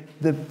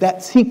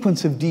that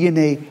sequence of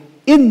DNA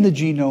in the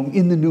genome,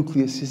 in the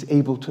nucleus, is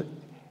able to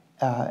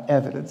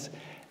evidence.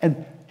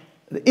 And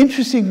the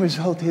interesting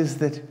result is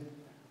that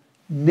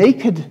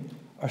naked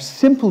or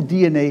simple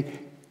DNA,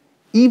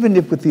 even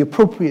if with the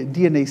appropriate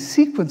DNA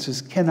sequences,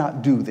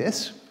 cannot do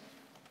this.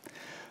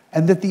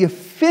 And that the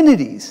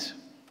affinities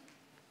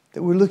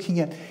that we're looking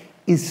at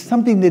is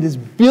something that is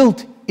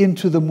built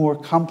into the more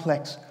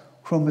complex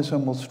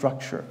chromosomal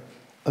structure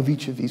of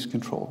each of these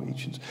control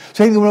regions.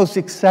 So I think the most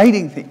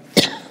exciting thing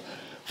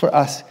for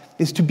us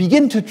is to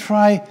begin to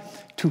try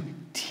to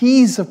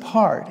tease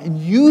apart and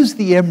use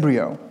the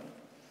embryo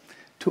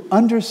to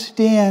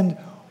understand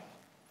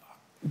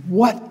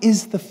what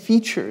is the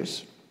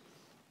features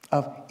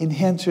of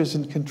enhancers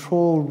and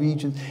control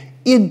regions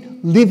in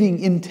living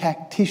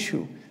intact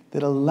tissue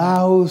that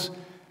allows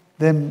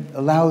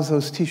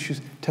those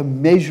tissues to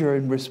measure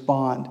and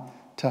respond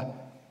to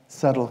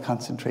subtle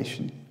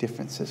concentration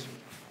differences.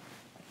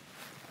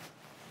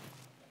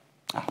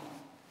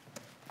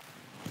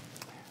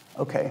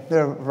 Okay,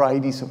 there are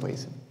varieties of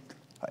ways.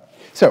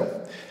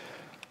 So,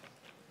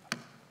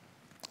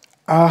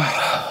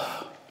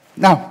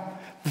 now,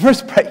 the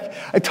first break.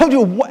 I told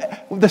you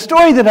the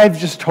story that I've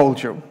just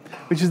told you,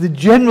 which is the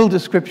general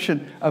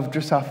description of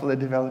Drosophila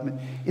development,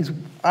 is,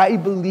 I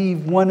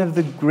believe, one of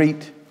the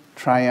great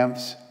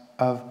triumphs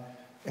of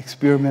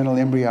experimental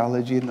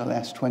embryology in the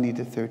last 20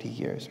 to 30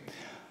 years.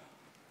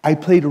 I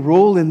played a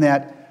role in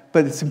that,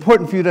 but it's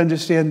important for you to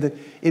understand that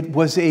it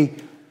was a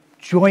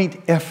joint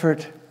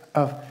effort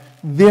of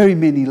very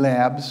many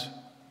labs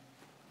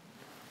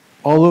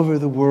all over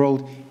the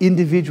world,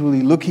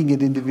 individually looking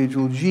at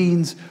individual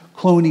genes,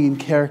 cloning and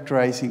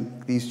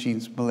characterizing these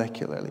genes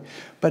molecularly.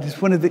 But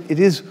it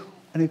is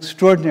an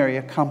extraordinary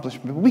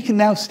accomplishment. We can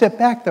now step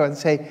back, though, and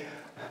say,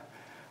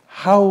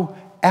 how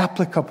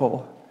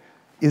applicable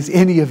is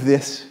any of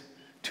this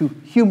to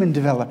human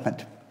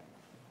development?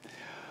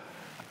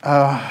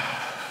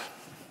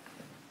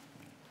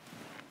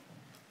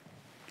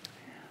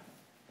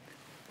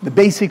 The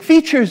basic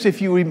features,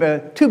 if you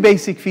remember, two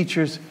basic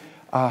features.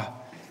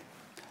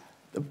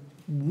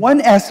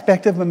 One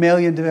aspect of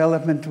mammalian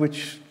development,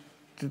 which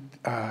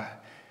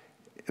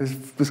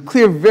was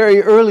clear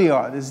very early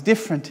on, is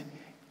different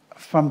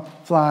from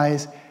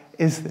flies,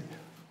 is that,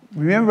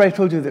 remember I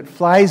told you that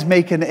flies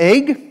make an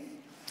egg?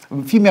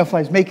 Female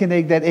flies make an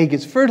egg, that egg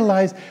is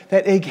fertilized,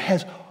 that egg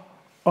has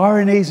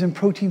RNAs and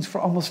proteins for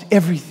almost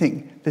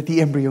everything that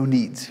the embryo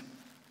needs.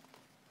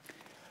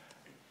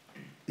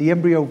 The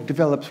embryo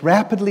develops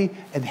rapidly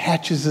and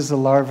hatches as a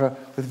larva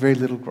with very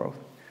little growth.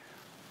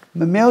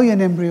 Mammalian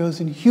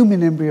embryos and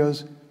human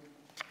embryos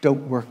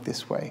don't work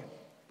this way.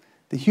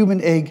 The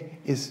human egg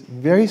is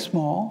very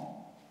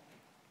small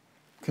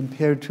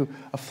compared to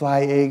a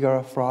fly egg or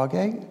a frog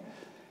egg.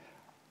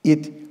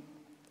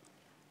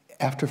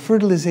 After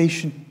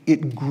fertilization,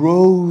 it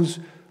grows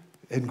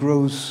and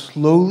grows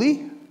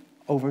slowly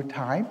over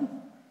time.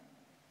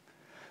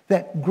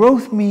 That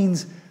growth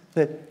means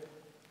that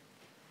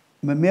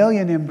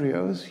mammalian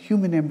embryos,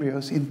 human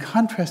embryos, in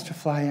contrast to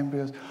fly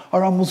embryos,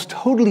 are almost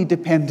totally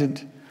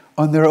dependent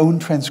on their own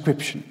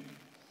transcription.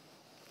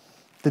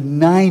 The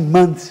 9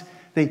 months,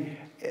 even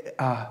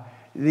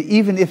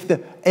if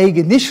the egg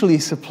initially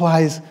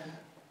supplies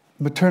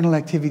maternal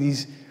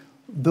activities,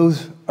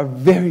 those are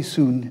very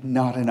soon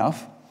not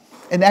enough.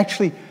 And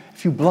actually,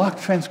 if you block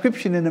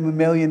transcription in a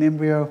mammalian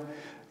embryo,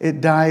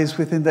 it dies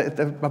within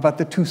about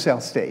the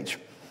 2-cell stage.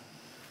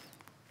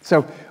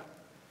 So,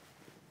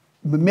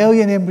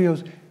 mammalian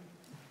embryos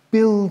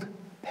build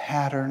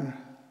pattern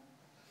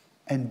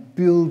and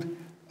build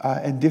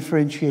and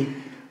differentiate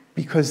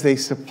because they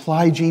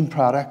supply gene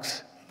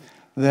products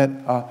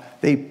that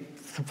they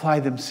supply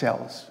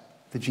themselves,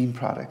 the gene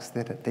products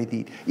that they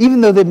need.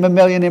 Even though the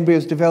mammalian embryo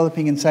is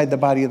developing inside the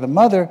body of the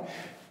mother,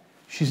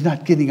 she's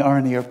not getting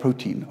RNA or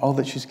protein. All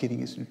that she's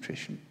getting is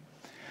nutrition.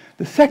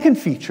 The second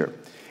feature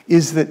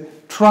is that,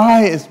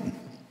 as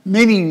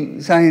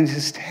many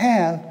scientists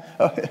have,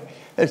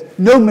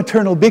 no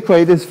maternal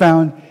bicoid is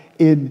found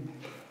in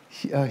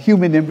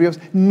human embryos.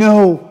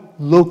 No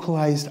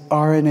localized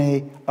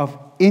RNA of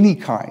any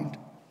kind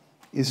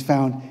is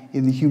found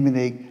in the human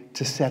egg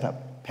to set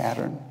up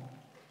pattern.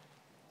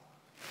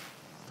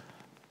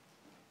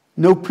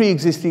 No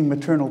pre-existing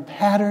maternal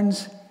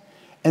patterns,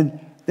 and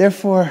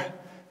therefore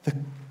the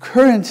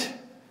current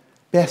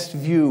best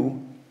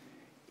view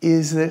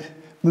is that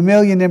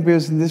mammalian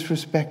embryos in this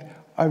respect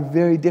are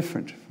very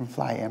different from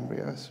fly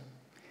embryos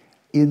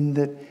in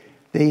that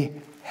they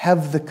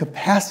have the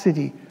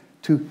capacity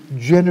to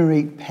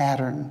generate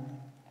pattern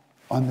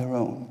on their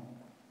own,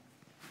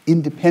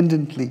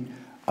 independently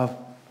of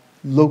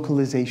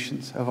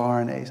localizations of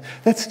RNAs.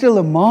 That's still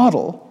a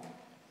model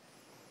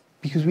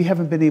because we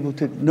haven't been able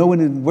to, no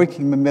one in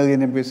working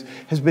mammalian embryos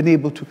has been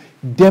able to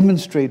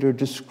demonstrate or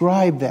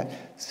describe that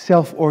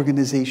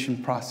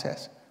self-organization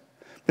process.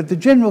 But the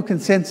general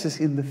consensus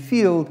in the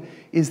field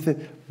is that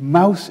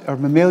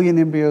mammalian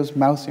embryos,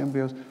 mouse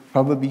embryos,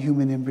 probably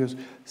human embryos,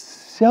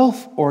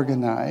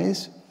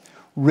 self-organize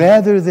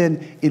rather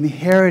than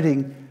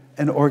inheriting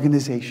an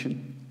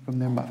organization from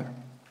their mother.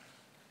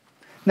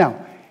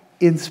 Now,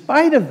 in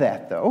spite of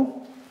that,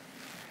 though,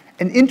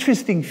 an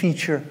interesting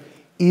feature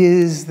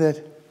is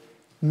that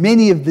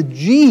many of the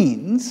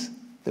genes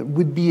that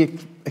would be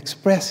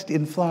expressed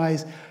in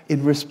flies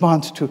in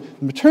response to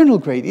maternal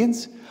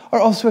gradients are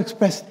also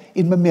expressed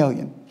in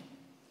mammalian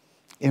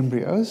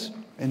embryos.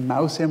 In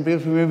mouse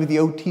embryos, remember the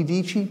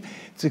OTD gene?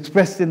 It's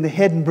expressed in the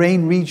head and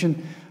brain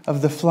region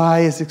of the fly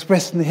is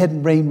expressed in the head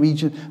and brain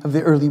region of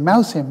the early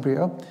mouse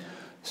embryo.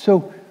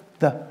 So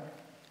the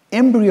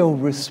embryo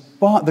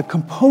response, the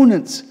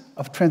components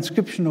of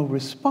transcriptional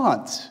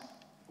response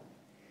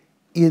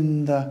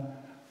in the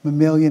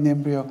mammalian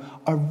embryo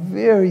are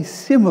very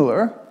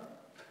similar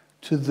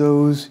to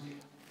those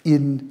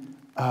in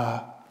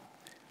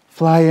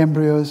fly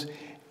embryos,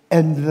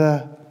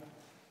 and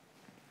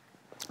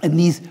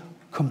these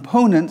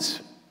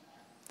components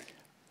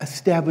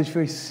establish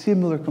very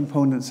similar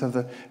components of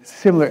the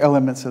similar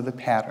elements of the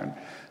pattern.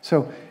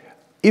 So,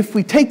 if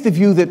we take the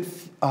view that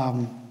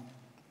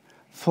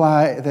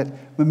that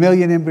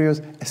mammalian embryos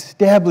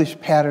establish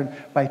pattern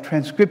by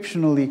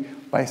transcriptionally,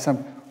 by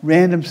some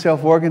random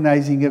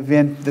self-organizing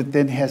event that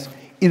then has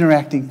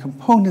interacting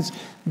components,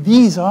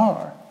 these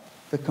are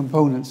the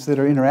components that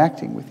are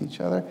interacting with each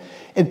other.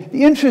 And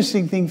the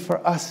interesting thing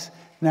for us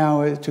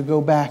now is to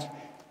go back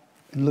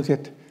and look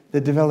at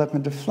the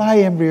development of fly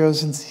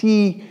embryos and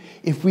see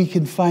if we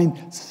can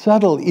find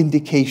subtle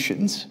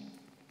indications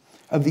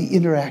of the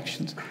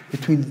interactions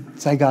between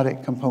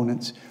zygotic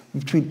components,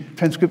 between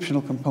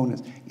transcriptional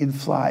components in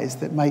flies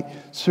that might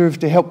serve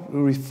to help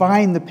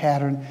refine the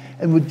pattern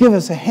and would give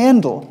us a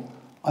handle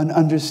on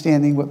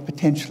understanding what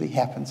potentially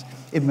happens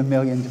in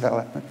mammalian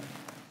development.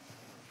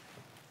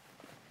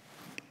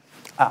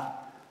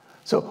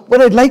 So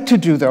what I'd like to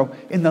do, though,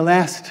 in the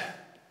last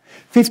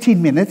 15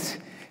 minutes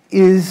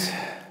is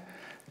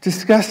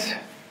discuss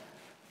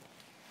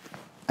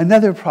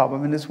another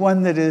problem, and it's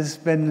one that has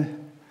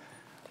been,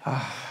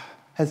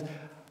 has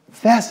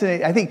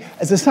fascinated, I think,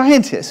 as a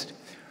scientist,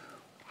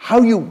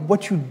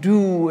 what you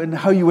do and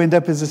how you end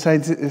up as a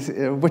scientist,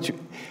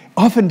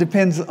 often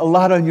depends a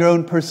lot on your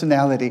own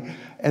personality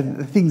and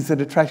the things that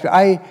attract you.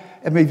 I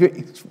am a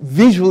very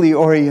visually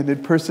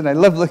oriented person. I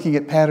love looking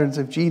at patterns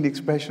of gene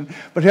expression,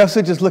 but I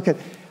also just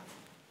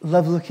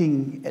love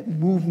looking at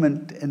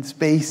movement and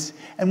space.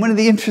 And one of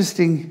the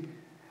interesting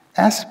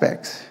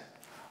aspects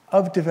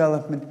of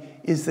development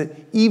is that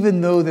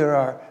even though there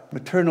are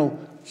maternal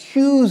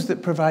cues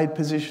that provide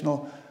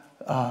positional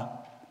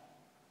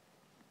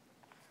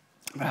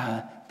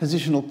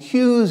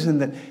cues,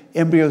 and that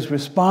embryos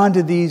respond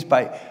to these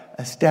by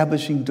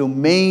establishing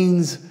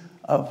domains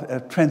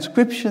of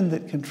transcription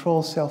that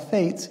control cell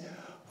fates,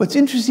 what's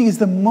interesting is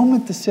the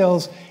moment the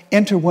cells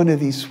enter one of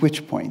these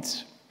switch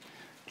points,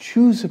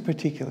 choose a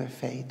particular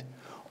fate,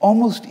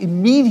 almost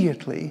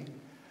immediately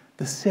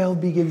the cell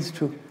begins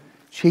to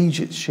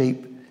change its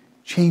shape,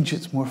 change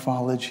its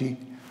morphology,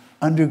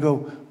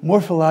 undergo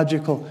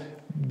morphological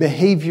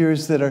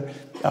behaviors that are,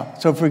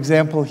 so for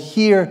example,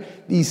 here,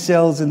 these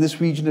cells in this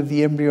region of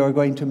the embryo are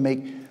going to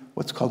make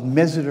what's called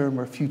mesoderm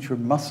or future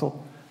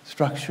muscle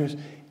structures.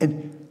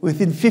 And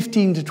within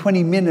 15 to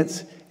 20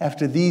 minutes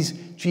after these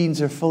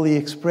genes are fully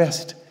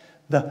expressed,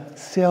 the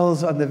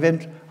cells on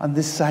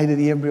this side of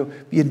the embryo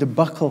begin to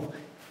buckle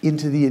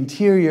into the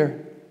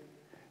interior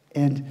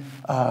and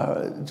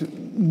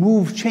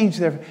change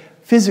their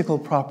physical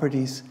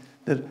properties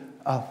that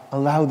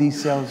allow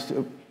these cells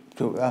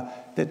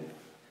that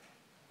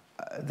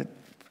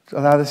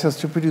allow the cells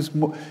to produce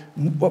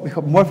what we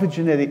call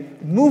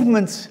morphogenetic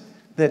movements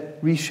that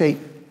reshape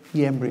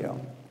the embryo.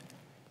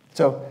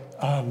 So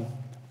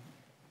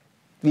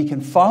we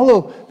can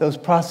follow those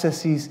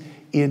processes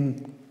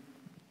in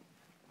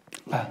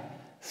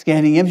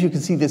scanning images. You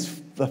can see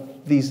these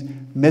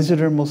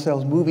mesodermal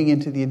cells moving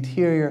into the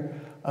interior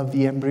of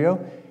the embryo.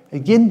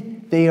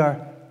 Again, they are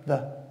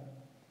the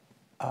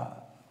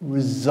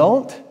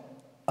result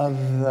of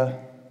the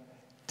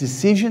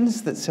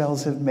decisions that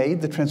cells have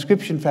made, the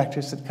transcription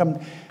factors that come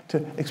to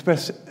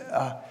express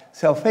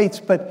cell fates.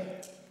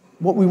 But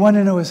what we want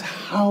to know is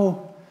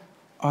how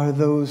are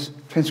those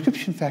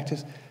transcription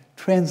factors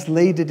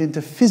translated into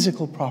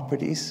physical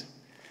properties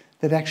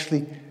that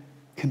actually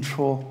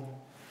control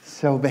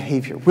cell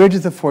behavior? Where do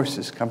the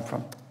forces come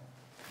from?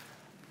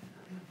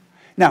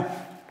 Now,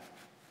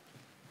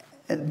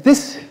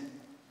 this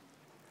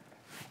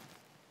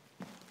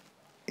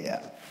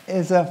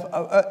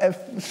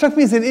struck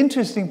me as an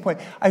interesting point.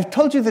 I've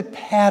told you that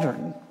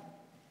pattern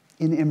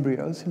in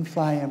embryos, in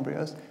fly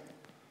embryos,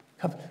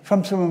 comes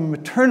from some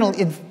maternal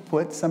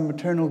input, some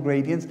maternal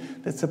gradients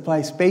that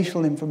supply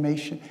spatial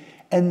information,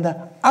 and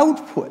the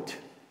output,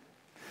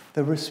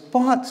 the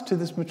response to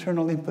this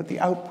maternal input, the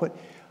output,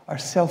 are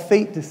cell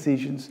fate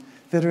decisions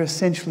that are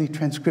essentially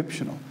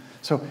transcriptional.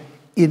 So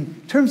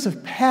in terms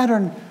of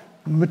pattern,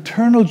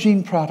 maternal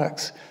gene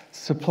products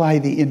supply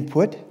the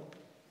input,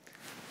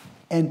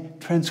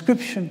 and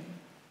transcription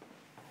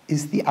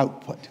is the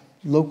output.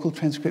 Local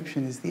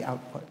transcription is the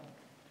output.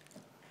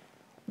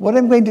 What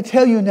I'm going to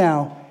tell you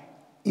now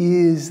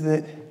is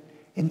that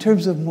in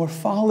terms of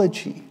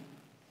morphology,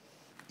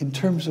 in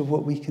terms of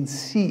what we can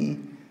see,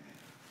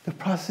 the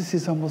process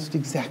is almost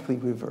exactly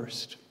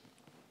reversed.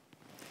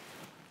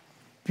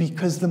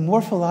 Because the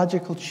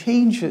morphological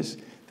changes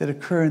that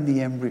occur in the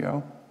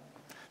embryo,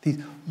 the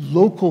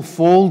local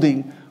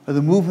folding or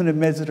the movement of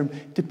mesoderm,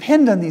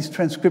 depend on these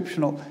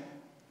transcriptional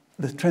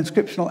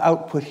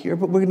output here,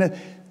 but we're going to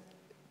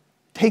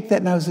take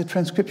that now as a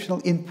transcriptional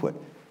input.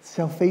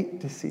 cell fate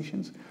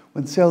decisions.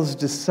 When cells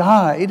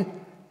decide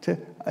to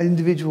an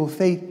individual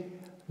fate,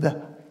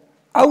 the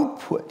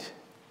output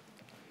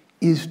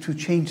is to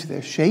change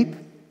their shape,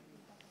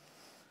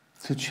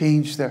 to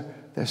change their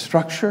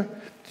structure,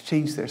 to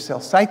change their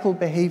cell cycle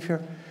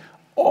behavior.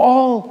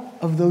 All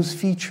of those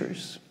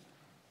features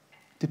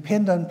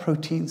depend on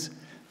proteins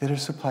that are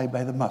supplied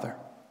by the mother.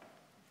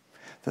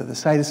 So the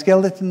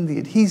cytoskeleton, the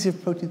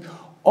adhesive protein,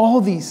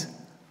 all these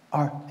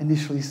are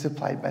initially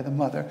supplied by the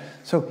mother.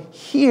 So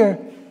here,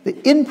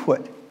 the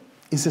input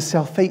is a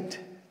cell fate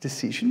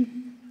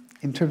decision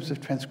in terms of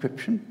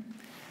transcription,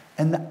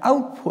 and the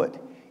output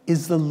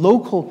is the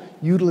local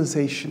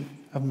utilization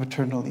of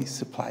maternally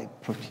supplied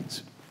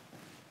proteins.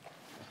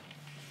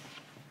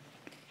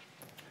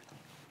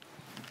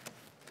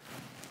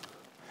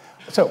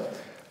 So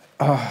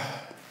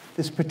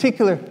this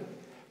particular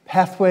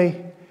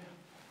pathway,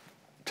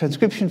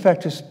 transcription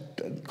factors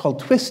called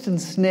twist and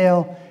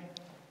snail,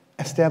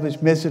 establish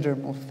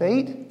mesodermal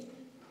fate.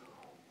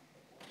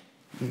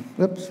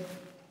 Whoops.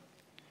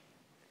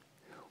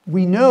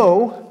 We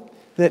know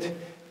that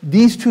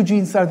these two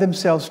genes are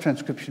themselves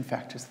transcription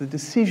factors. The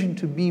decision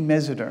to be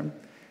mesoderm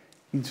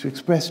means to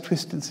express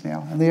twist and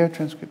snail, and they are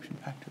transcription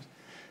factors.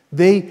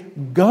 They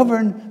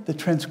govern the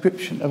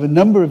transcription of a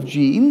number of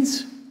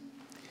genes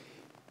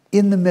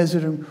in the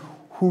mesoderm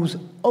whose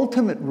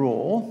ultimate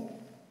role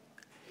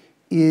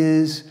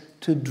is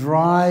to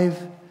drive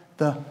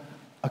the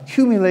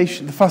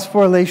accumulation, the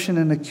phosphorylation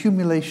and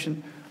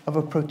accumulation of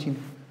a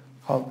protein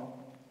called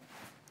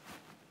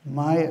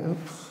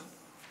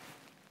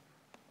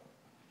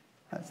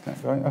that's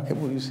not going. Okay,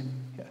 we'll use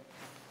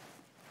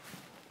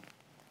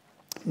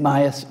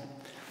myosin.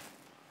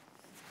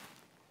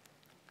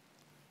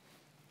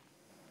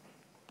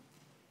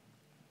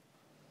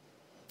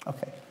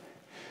 Okay,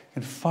 you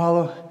can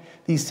follow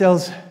these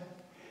cells'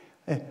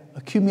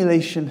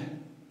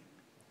 accumulation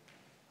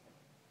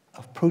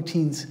of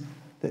proteins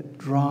that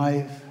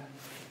drive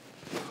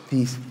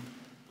these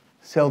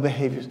cell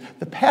behaviors.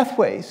 The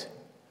pathways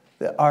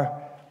that are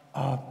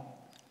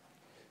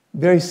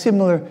very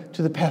similar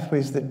to the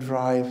pathways that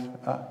drive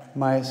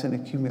myosin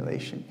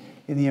accumulation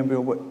in the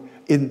embryo,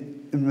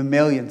 in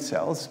mammalian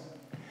cells.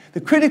 The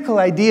critical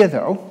idea,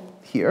 though,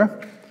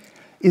 here,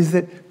 is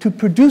that to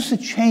produce a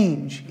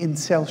change in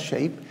cell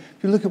shape,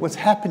 if you look at what's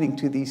happening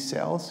to these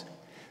cells,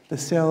 the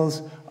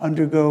cells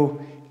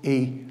undergo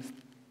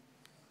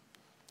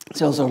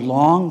cells are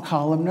long,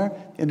 columnar,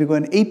 they undergo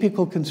an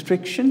apical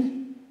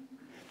constriction,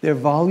 their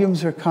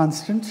volumes are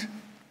constant,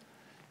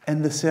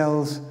 and the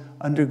cells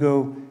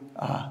undergo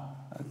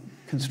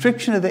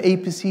constriction of the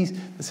apices,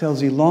 the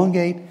cells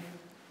elongate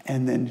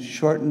and then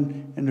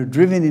shorten and are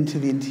driven into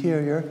the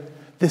interior.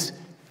 This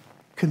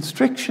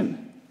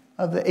constriction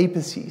of the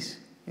apices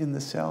in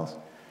the cells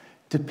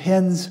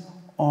depends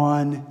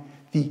on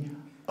the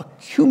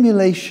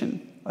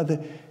accumulation or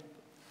the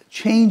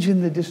change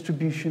in the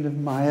distribution of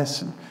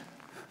myosin.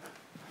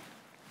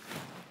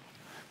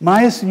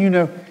 Myosin, you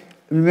know,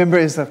 remember,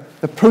 is the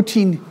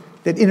protein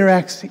that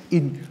interacts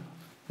in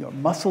your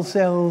muscle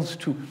cells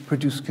to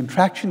produce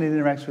contraction. It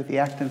interacts with the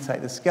actin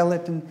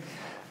cytoskeleton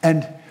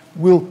and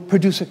will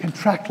produce a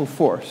contractile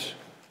force.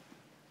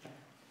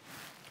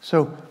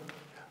 So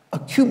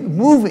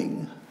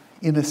moving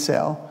in a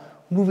cell,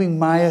 moving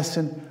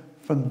myosin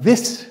from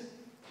this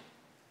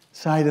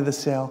side of the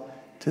cell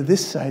to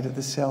this side of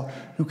the cell,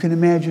 you can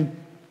imagine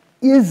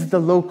is the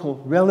local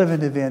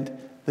relevant event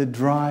that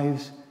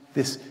drives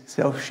this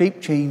cell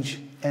shape change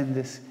and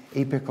this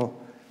apical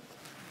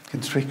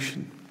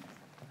constriction.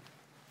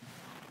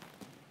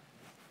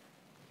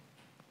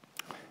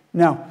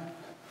 Now,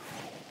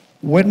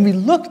 when we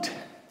looked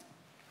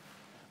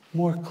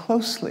more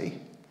closely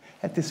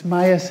at this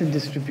myosin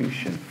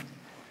distribution,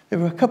 there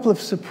were a couple of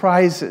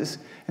surprises,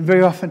 and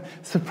very often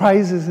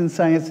surprises in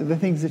science are the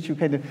things that you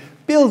kind of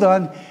build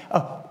on.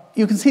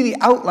 You can see the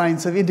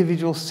outlines of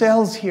individual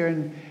cells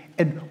here,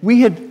 and we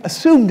had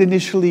assumed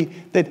initially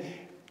that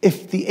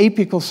if the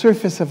apical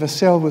surface of a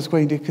cell was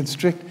going to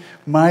constrict,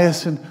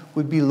 myosin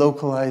would be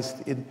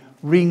localized in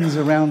rings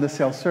around the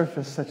cell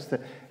surface, such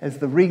that as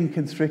the ring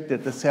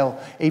constricted, the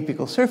cell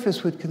apical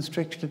surface would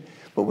constrict it.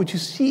 But what you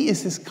see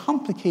is this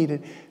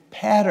complicated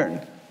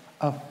pattern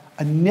of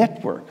a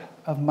network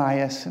of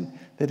myosin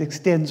that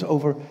extends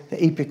over the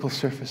apical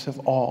surface of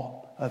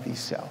all of these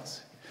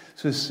cells.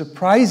 So it's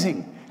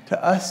surprising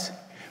to us,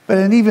 but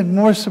an even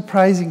more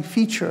surprising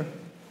feature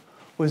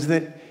was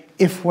that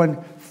if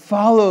one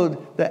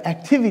followed the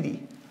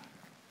activity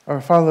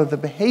or followed the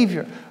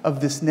behavior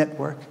of this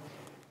network,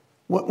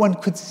 what one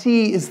could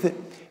see is that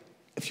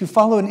if you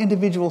follow an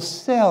individual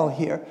cell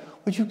here,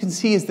 what you can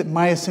see is that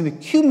myosin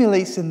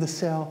accumulates in the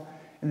cell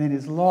and then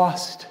is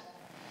lost,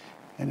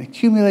 and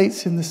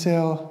accumulates in the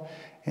cell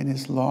and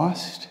is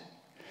lost.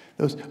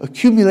 Those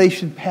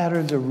accumulation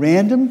patterns are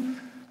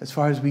random as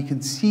far as we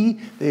can see.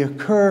 They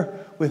occur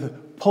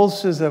with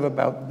pulses of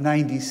about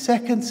 90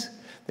 seconds.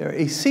 They're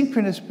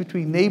asynchronous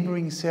between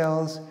neighboring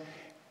cells.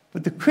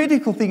 But the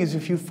critical thing is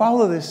if you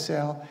follow this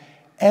cell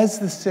as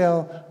the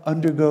cell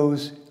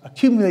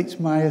accumulates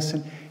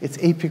myosin, its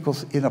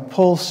apical, in a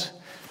pulse,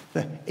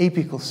 the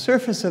apical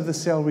surface of the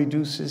cell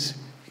reduces.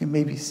 You can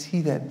maybe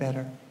see that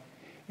better.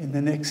 In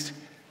the next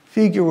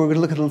figure, we're going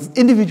to look at an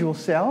individual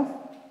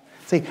cell,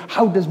 say,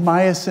 how does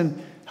myosin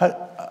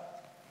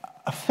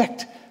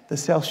affect the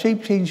cell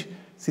shape change?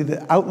 See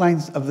the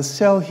outlines of the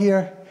cell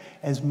here.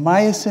 As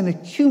myosin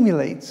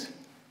accumulates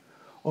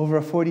over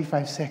a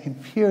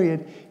 45-second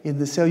period in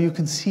the cell, you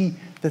can see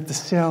that the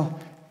cell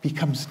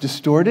becomes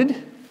distorted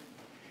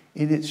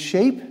in its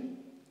shape.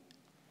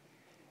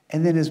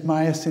 And then as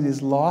myosin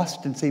is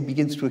lost and, say,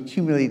 begins to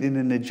accumulate in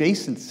an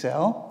adjacent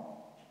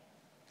cell,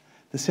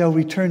 the cell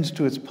returns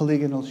to its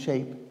polygonal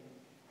shape.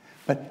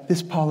 But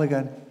this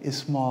polygon is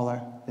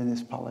smaller than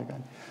this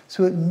polygon.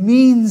 So it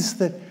means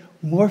that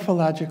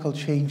morphological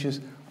changes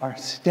are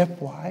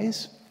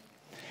stepwise,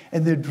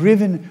 and they're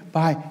driven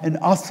by an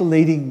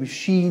oscillating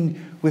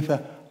machine with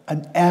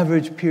an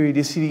average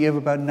periodicity of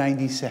about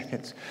 90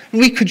 seconds.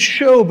 And we could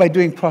show by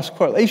doing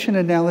cross-correlation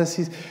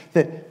analyses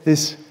that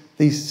these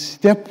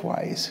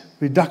stepwise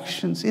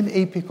reductions in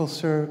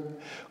apical curve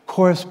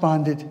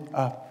corresponded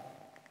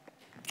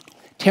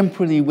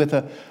temporally with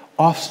an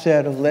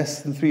offset of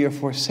less than 3 or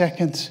 4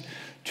 seconds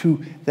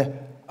to the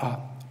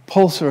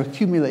pulse or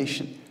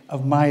accumulation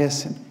of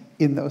myosin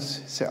in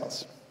those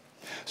cells.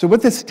 So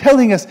what this is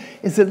telling us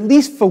is, at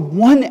least for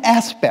one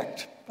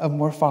aspect of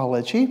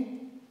morphology,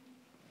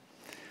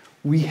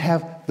 we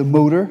have the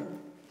motor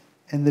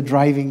and the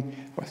driving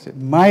force.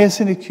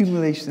 Myosin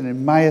accumulation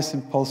and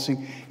myosin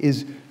pulsing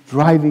is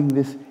driving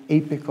this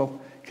apical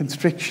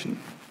constriction.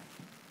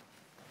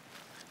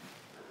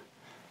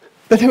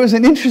 But there was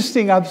an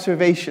interesting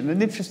observation,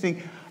 an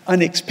interesting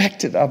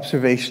unexpected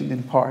observation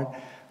in part,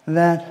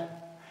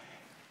 that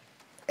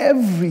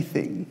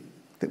everything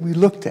that we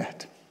looked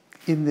at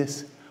in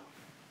this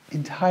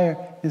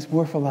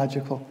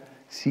morphological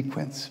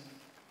sequence,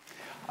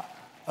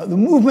 the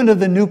movement of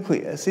the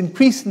nucleus,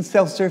 increase in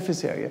cell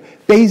surface area,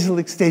 basal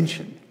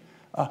extension,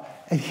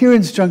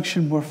 adherence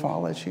junction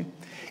morphology,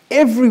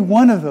 every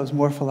one of those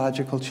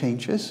morphological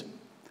changes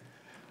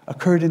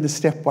occurred in a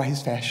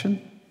stepwise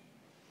fashion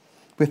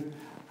with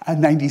a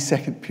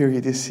 90-second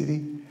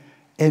periodicity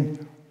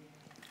and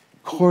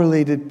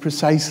correlated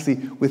precisely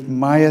with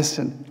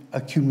myosin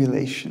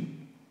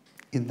accumulation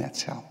in that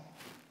cell.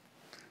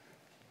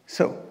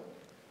 So,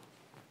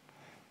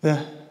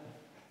 and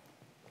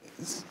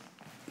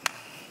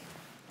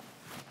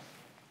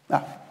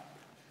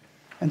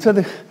so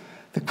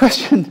the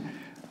question,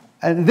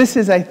 and this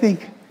is, I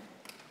think,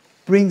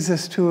 brings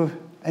us to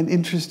an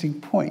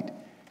interesting point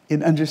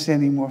in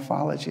understanding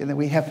morphology, and that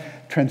we have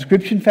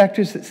transcription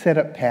factors that set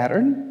up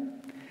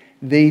pattern.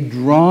 They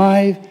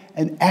drive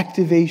an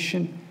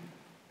activation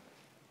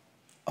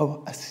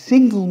of a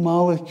single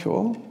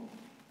molecule,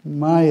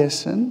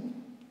 myosin,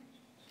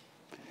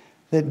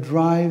 that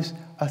drives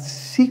a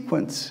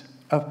sequence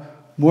of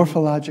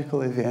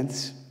morphological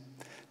events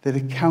that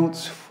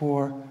accounts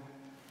for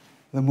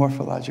the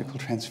morphological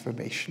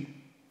transformation.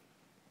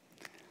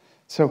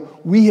 So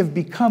we have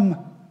become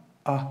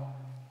a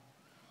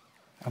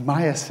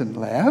myosin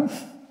lab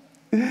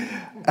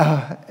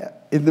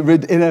in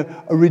a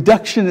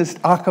reductionist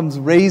Occam's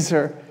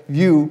razor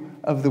view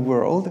of the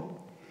world,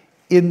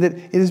 in that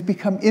it has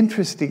become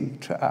interesting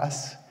to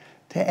us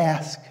to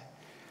ask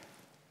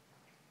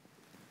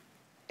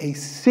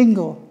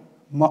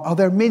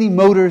there are many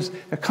motors,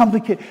 they're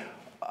complicated.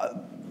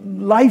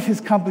 Life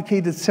is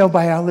complicated, cell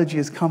biology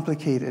is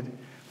complicated,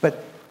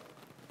 but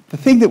the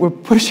thing that we're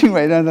pushing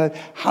right now is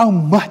how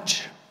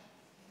much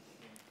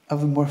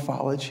of the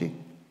morphology,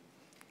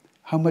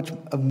 how much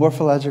of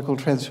morphological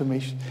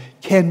transformation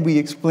can we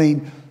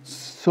explain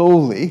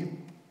solely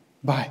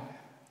by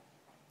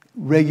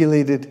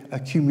regulated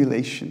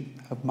accumulation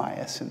of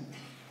myosin.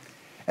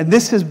 And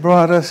this has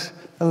brought us,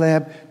 the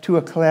lab, to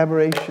a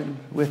collaboration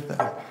with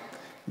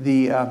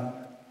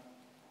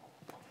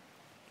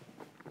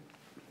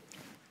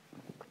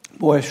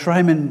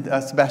Schreiman,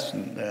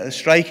 Sebastian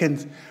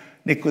Streichen,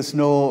 Nicholas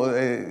Knoll,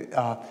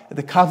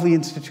 the Kavli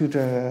Institute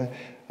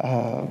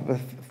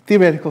of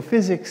Theoretical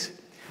Physics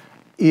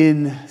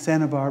in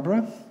Santa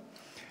Barbara,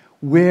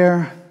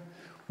 where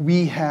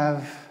we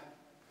have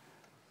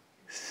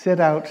set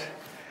out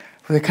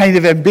with a kind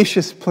of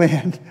ambitious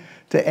plan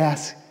to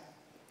ask,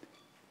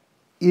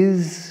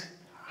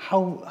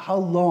 how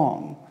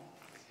long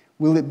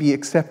will it be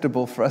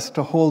acceptable for us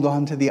to hold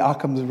on to the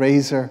Occam's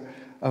razor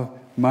of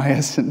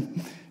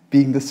myosin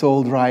being the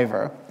sole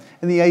driver?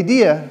 And the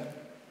idea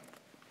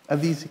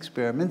of these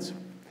experiments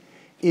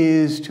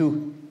is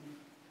to,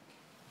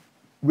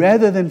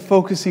 rather than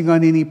focusing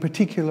on any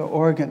particular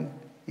organ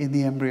in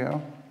the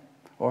embryo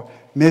or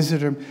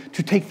mesoderm,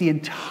 to take the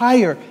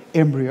entire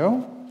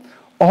embryo,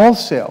 all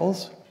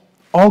cells,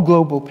 all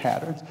global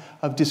patterns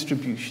of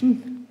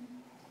distribution,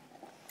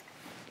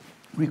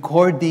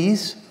 record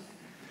these,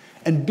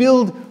 and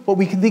build what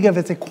we can think of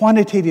as a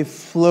quantitative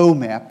flow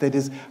map, that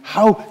is,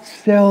 how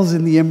cells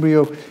in the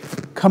embryo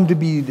come to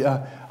be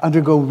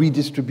undergo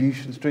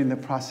redistributions during the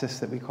process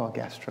that we call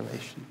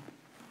gastrulation.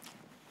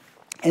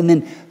 And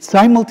then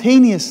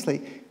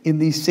simultaneously, in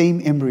these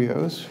same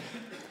embryos,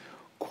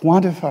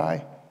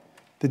 quantify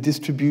the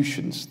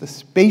distributions, the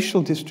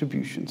spatial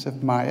distributions of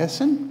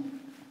myosin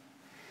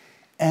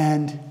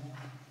and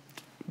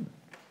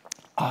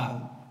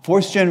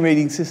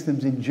force-generating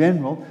systems in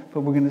general,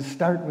 but we're going to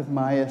start with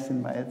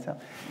myosin by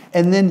itself,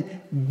 and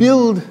then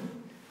build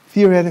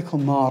theoretical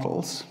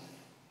models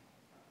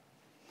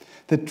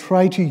that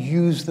try to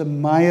use the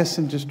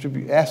myosin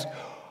distribution, ask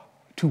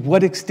to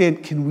what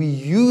extent can we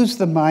use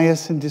the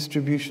myosin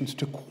distributions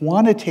to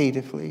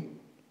quantitatively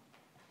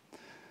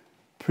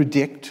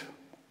predict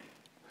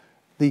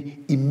the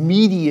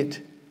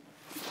immediate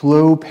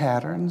flow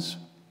patterns,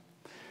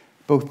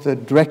 both the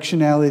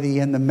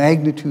directionality and the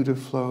magnitude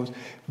of flows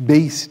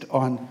based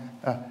on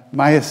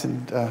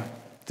myosin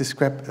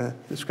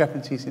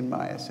discrepancies in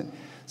myosin.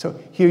 So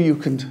here you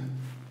can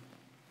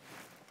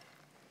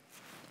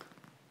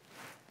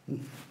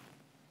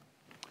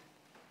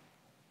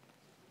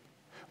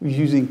we're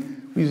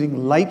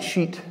using light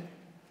sheet.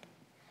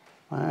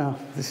 Wow,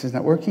 this is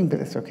not working, but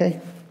it's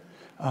okay.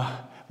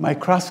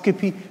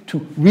 Microscopy to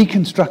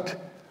reconstruct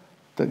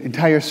the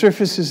entire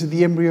surfaces of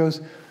the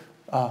embryos,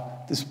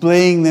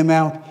 displaying them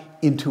out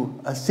into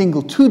a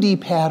single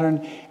 2D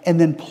pattern, and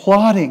then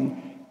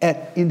plotting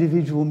at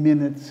individual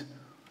minutes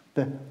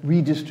the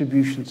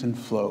redistributions and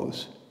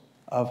flows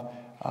of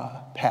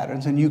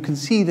patterns. And you can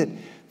see that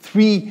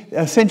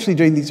essentially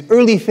during these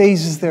early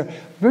phases, there are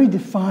very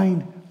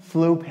defined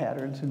flow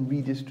patterns and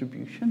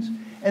redistributions,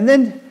 and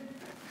then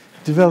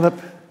develop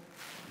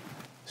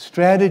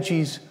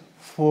strategies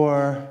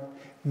for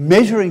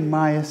measuring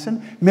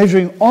myosin,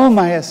 measuring all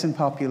myosin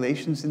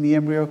populations in the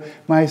embryo,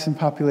 myosin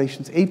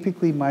populations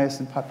apically,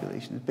 myosin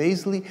populations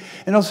basally,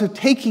 and also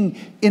taking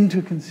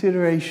into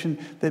consideration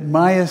that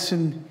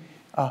myosin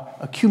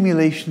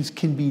accumulations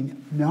can be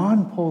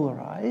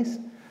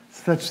non-polarized,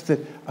 such that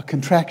a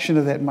contraction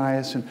of that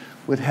myosin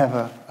would have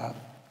a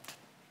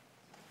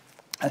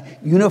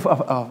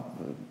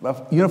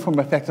uniform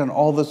effect on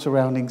all the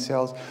surrounding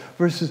cells,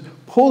 versus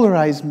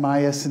polarized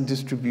myosin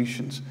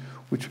distributions,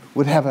 which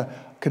would have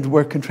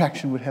where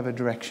contraction would have a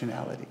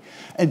directionality.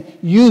 And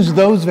use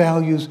those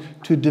values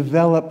to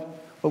develop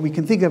what we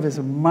can think of as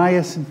a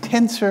myosin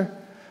tensor,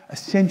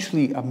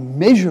 essentially a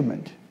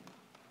measurement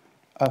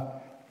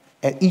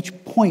at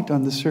each point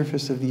on the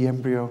surface of the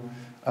embryo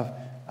of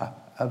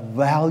a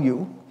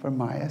value for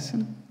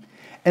myosin.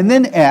 And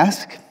then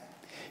ask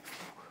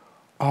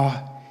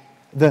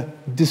the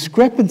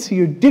discrepancy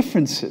or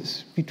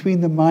differences between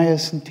the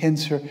myosin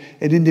tensor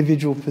at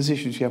individual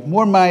positions. You have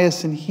more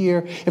myosin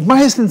here. If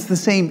myosin's the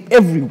same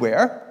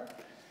everywhere,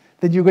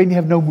 then you're going to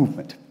have no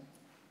movement.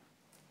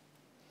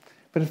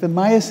 But if the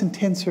myosin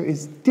tensor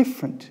is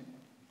different,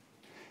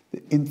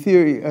 in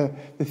theory,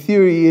 the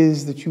theory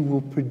is that you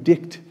will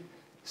predict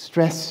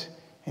stress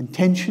and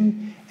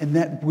tension, and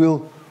that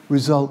will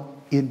result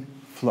in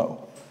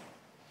flow.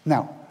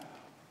 Now,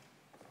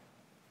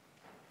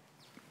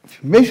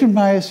 if you measure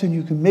myosin,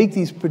 you can make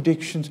these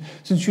predictions.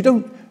 Since you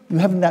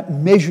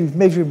haven't measured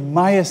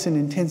myosin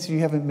intensity, you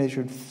haven't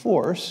measured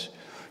force,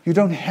 you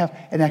don't have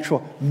an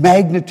actual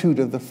magnitude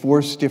of the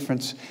force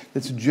difference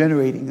that's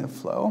generating the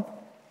flow.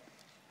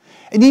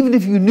 And even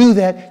if you knew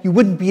that, you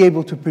wouldn't be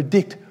able to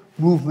predict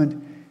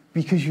movement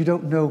because you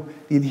don't know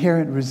the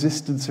inherent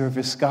resistance or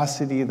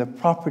viscosity of the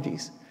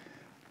properties,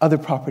 other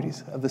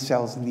properties of the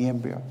cells in the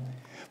embryo.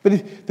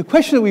 But the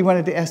question that we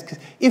wanted to ask is,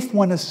 if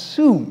one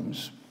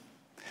assumes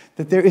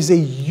that there is a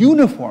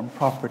uniform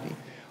property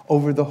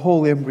over the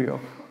whole embryo,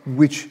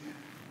 which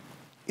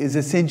is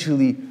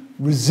essentially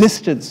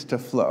resistance to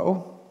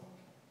flow,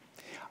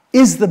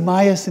 is the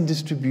myosin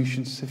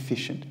distribution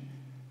sufficient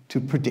to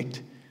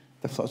predict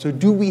the flow? So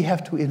do we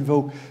have to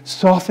invoke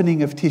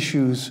softening of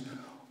tissues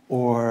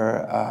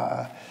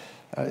or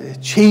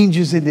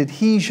changes in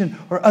adhesion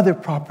or other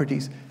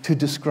properties to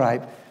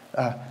describe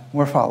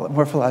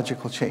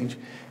morphological change?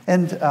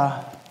 And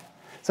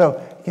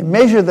so you can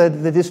measure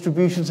the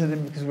distributions,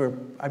 and because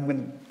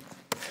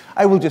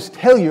I will just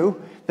tell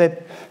you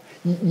that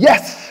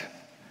yes,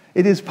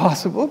 it is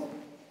possible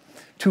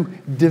to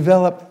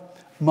develop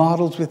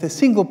models with a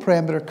single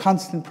parameter,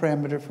 constant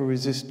parameter for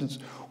resistance,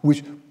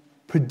 which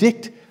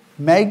predict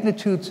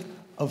magnitudes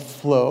of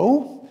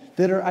flow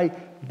that are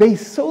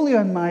based solely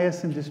on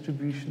myosin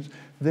distributions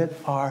that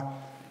are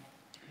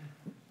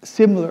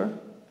similar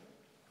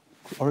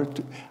or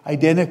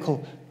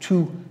identical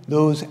to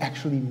those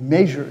actually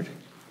measured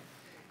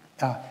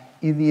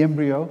in the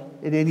embryo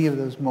at any of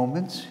those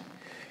moments.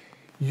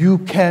 You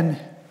can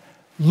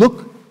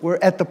look, we're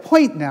at the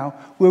point now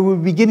where we're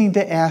beginning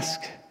to ask,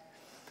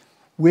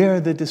 where are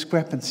the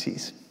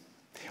discrepancies?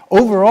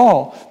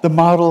 Overall, the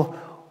model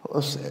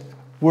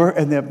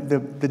and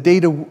the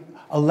data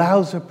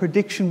allows a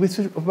prediction with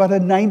about a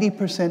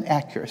 90%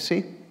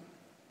 accuracy,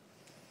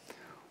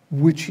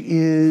 which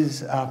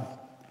is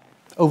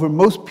over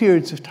most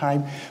periods of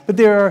time. But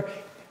there are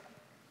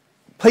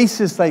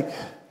places like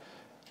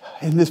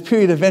in this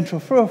period of ventral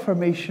furrow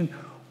formation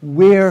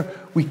where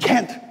we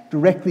can't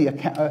directly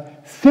account,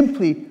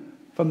 simply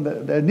from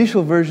the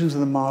initial versions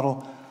of the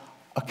model,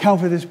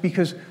 account for this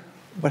because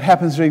what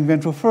happens during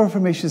ventral furrow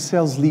formation,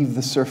 cells leave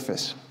the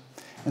surface.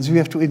 And so we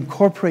have to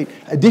incorporate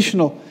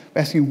additional,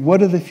 asking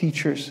what are the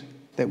features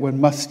that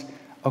one must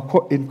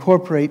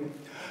incorporate.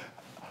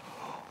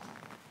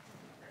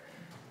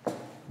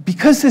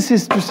 Because this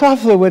is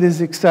Drosophila, what is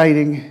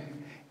exciting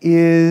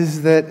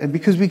is that, and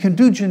because we can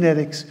do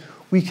genetics,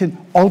 we can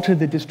alter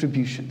the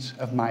distributions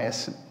of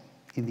myosin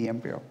in the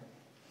embryo.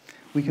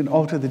 We can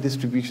alter the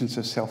distributions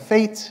of cell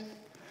fates.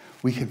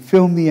 We can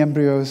film the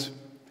embryos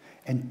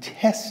and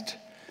test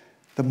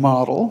the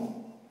model,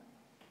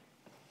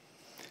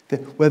 that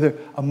whether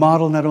a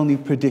model not only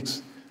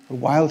predicts a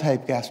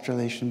wild-type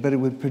gastrulation, but it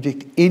would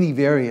predict any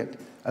variant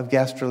of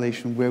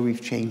gastrulation where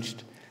we've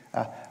changed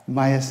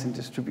myosin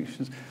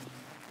distributions.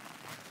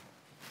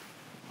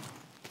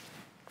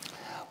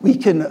 We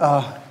can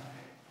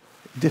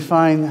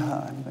define,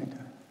 I'm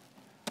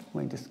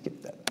going to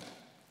skip that.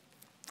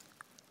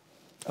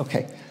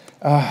 Okay.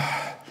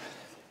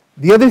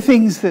 The other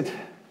things that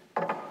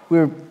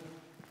we're,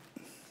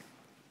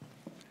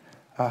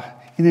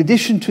 in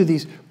addition to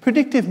these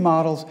predictive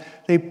models,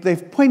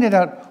 they've pointed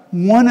out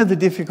one of the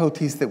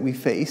difficulties that we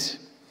face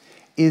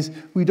is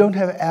we don't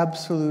have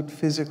absolute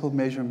physical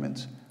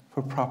measurements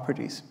for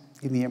properties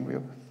in the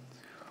embryo.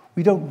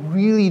 We don't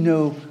really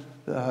know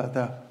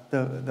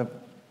the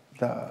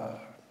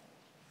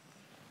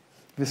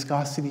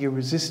viscosity or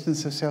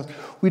resistance of cells.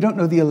 We don't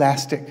know the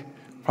elastic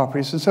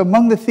properties. And so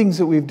among the things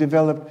that we've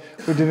developed,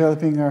 we're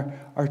developing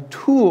are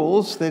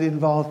tools that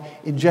involve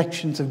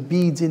injections of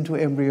beads into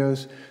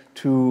embryos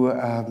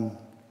to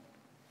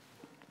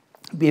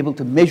be able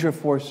to measure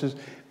forces,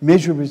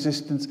 measure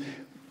resistance,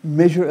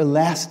 measure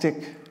elastic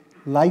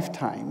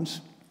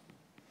lifetimes,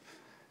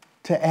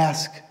 to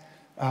ask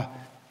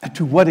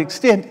to what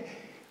extent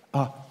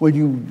when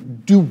you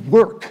do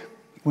work,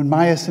 when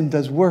myosin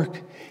does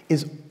work,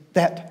 is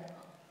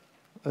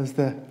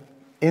the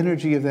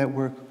energy of that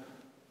work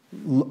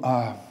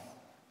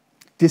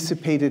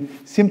dissipated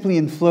simply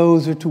in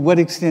flows, or to what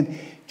extent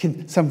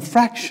can some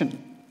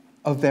fraction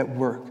of that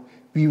work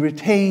be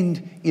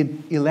retained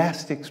in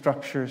elastic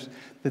structures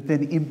that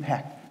then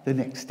impact the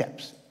next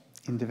steps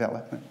in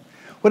development.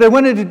 What I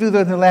wanted to do,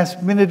 though, in the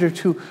last minute or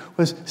two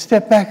was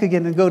step back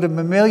again and go to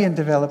mammalian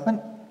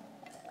development,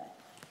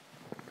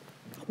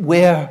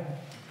 where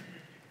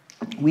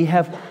we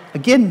have,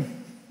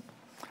 again,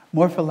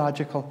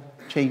 morphological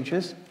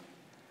changes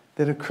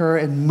that occur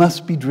and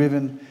must be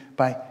driven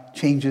by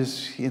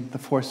changes in the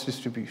force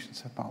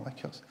distributions of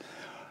molecules.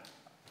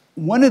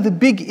 One of the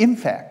big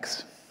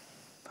impacts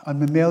on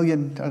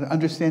mammalian, on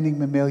understanding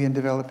mammalian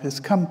development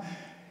has come,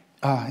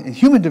 in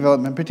human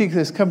development particularly,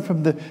 has come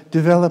from the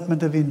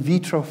development of in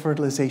vitro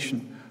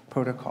fertilization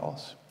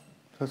protocols.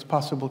 So it's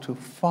possible to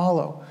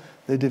follow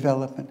the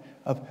development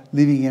of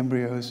living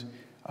embryos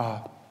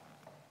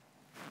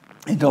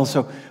and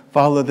also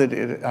follow that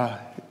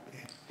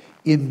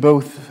in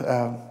both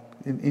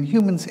in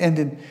humans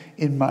and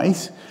in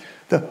mice.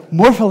 The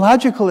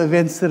morphological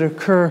events that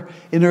occur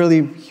in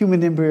early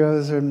human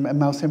embryos or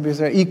mouse embryos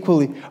are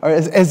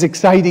as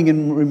exciting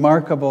and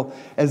remarkable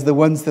as the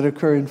ones that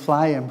occur in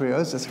fly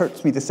embryos. This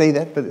hurts me to say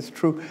that, but it's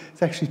true.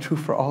 It's actually true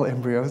for all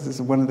embryos. This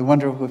is one of the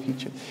wonderful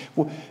features.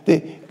 Well,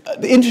 the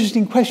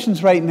interesting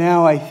questions right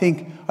now, I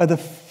think, are the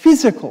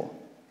physical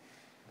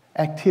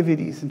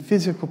activities and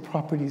physical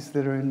properties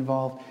that are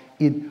involved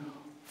in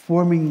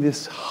forming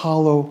this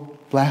hollow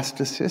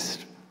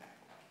blastocyst.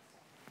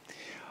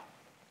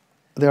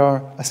 There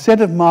are a set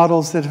of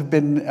models that have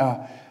been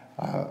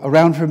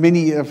around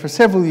for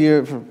several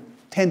years, for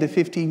 10 to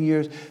 15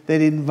 years, that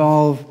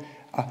involve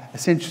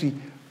essentially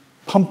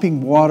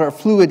pumping water,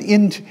 fluid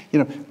into,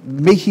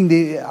 making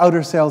the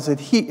outer cells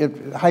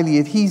highly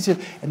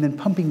adhesive, and then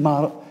pumping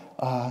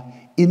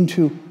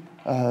into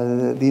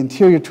the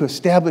interior to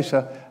establish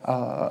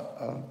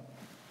an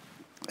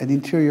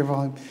interior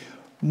volume.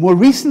 More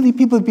recently,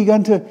 people have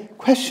begun to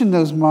question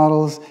those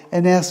models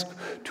and ask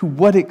to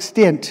what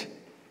extent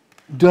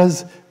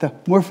does the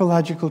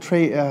morphological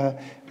trait,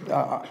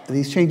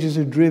 these changes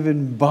are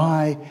driven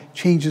by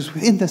changes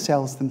within the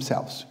cells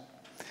themselves.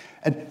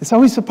 And it's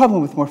always a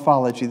problem with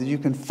morphology, that you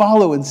can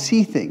follow and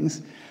see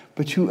things,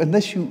 but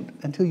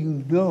until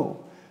you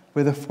know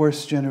where the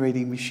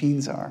force-generating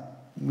machines are,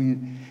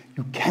 you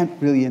can't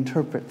really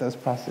interpret those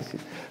processes.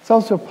 It's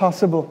also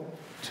possible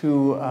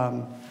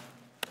to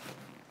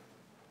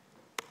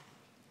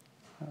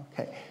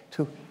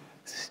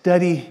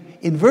study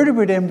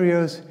invertebrate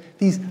embryos,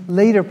 these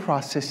later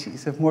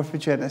processes of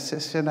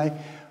morphogenesis. And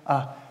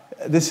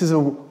this is a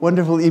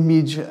wonderful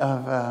image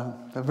of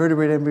a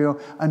vertebrate embryo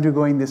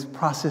undergoing this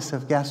process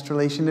of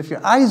gastrulation. If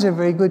your eyes are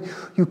very good,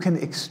 you can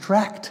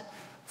extract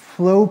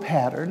flow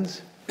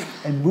patterns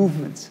and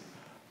movements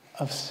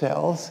of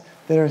cells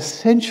that are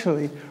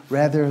essentially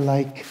rather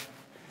like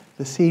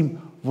the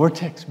same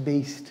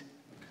vortex-based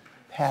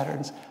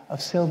patterns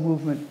of cell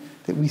movement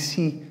that we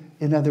see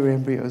in other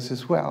embryos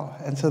as well.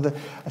 And so the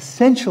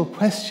essential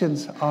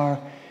questions are,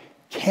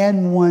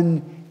 can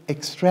one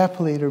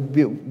extrapolate or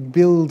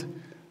build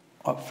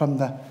from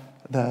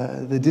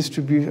the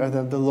distribution, or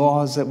the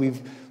laws that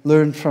we've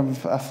learned from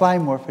fly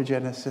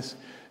morphogenesis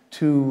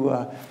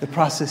to the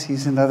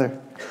processes in other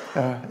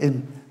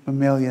in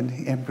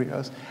mammalian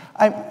embryos.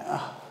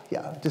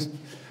 Yeah, just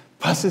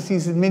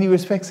processes in many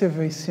respects are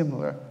very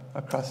similar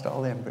across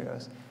all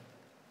embryos.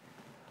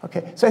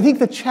 Okay, so I think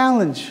the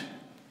challenge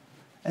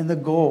and the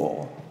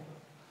goal,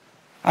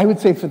 I would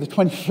say for the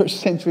 21st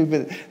century,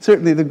 but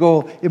certainly the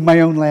goal in my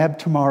own lab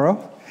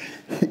tomorrow,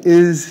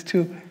 is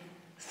to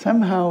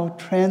somehow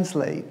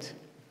translate,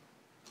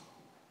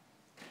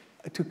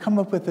 to come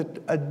up with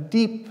a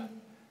deep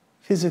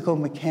physical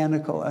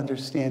mechanical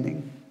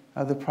understanding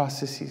of the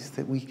processes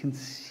that we can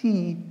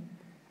see.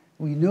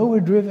 We know are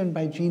driven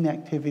by gene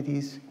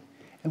activities,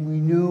 and we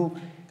know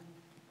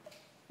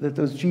that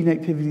those gene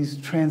activities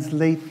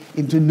translate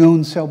into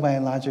known cell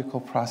biological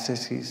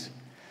processes,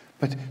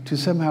 but to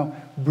somehow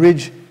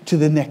bridge to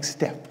the next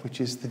step, which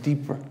is the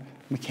deeper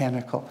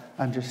mechanical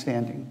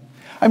understanding.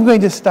 I'm going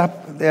to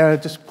stop there,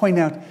 just point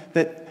out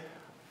that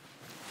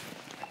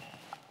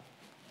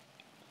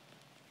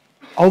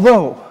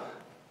although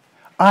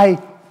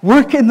I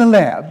work in the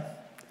lab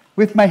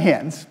with my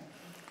hands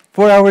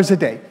 4 hours a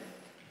day,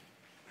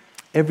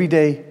 every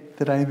day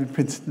that I am in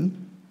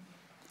Princeton,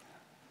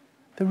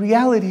 the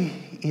reality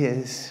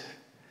is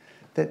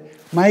that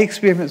my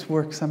experiments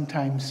work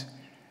sometimes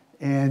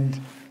and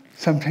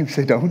sometimes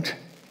they don't.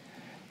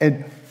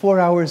 And 4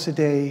 hours a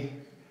day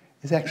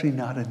is actually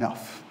not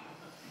enough.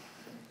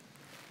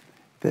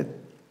 That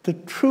the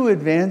true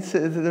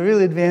advances, the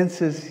real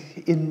advances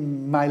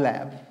in my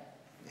lab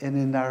and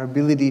in our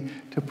ability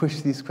to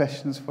push these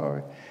questions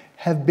forward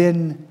have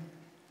been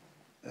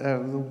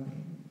the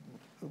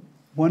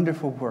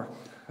wonderful work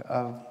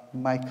of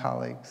my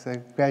colleagues,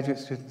 graduate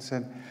students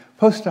and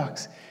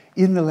postdocs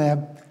in the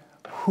lab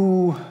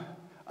who,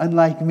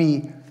 unlike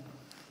me,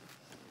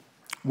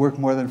 work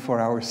more than 4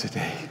 hours a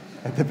day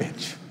at the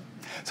bench.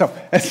 So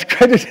it's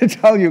credit to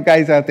all you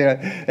guys out there.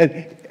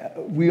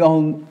 And we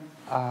all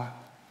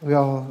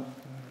know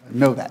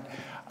that.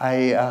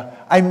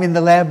 I'm in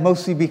the lab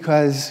mostly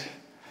because,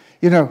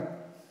 you know,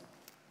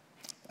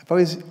 I've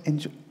always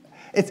enjoyed.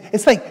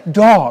 It's like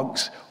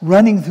dogs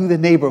running through the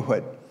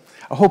neighborhood.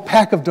 A whole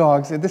pack of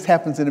dogs, and this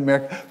happens in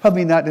America,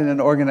 probably not in an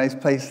organized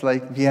place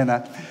like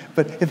Vienna,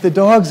 but if the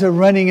dogs are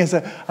running as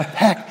a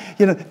pack,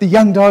 you know, the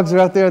young dogs are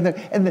out there,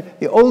 and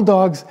the old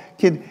dogs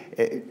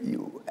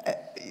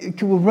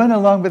will run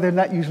along, but they're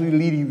not usually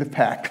leading the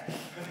pack.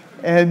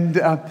 And,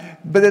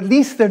 but at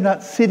least they're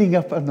not sitting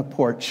up on the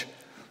porch,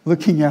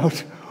 looking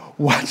out,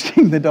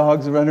 watching the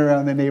dogs run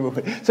around the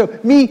neighborhood. So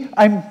me,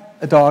 I'm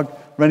a dog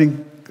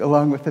running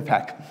along with the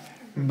pack.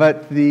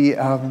 But the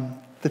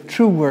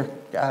true work,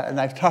 and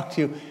I've talked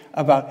to you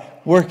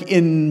about work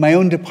in my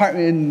own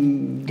department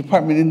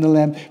in the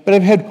lab, but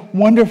I've had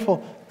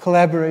wonderful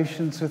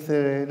collaborations with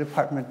the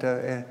department,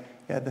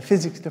 the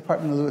physics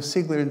department of the Louis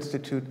Sigler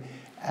Institute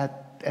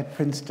at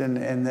Princeton,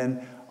 and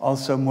then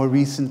also more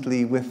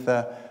recently with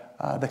the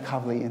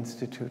Kavli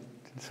Institute.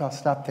 So I'll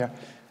stop there.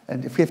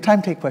 And if we have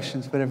time, take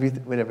questions,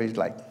 whatever you'd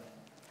like.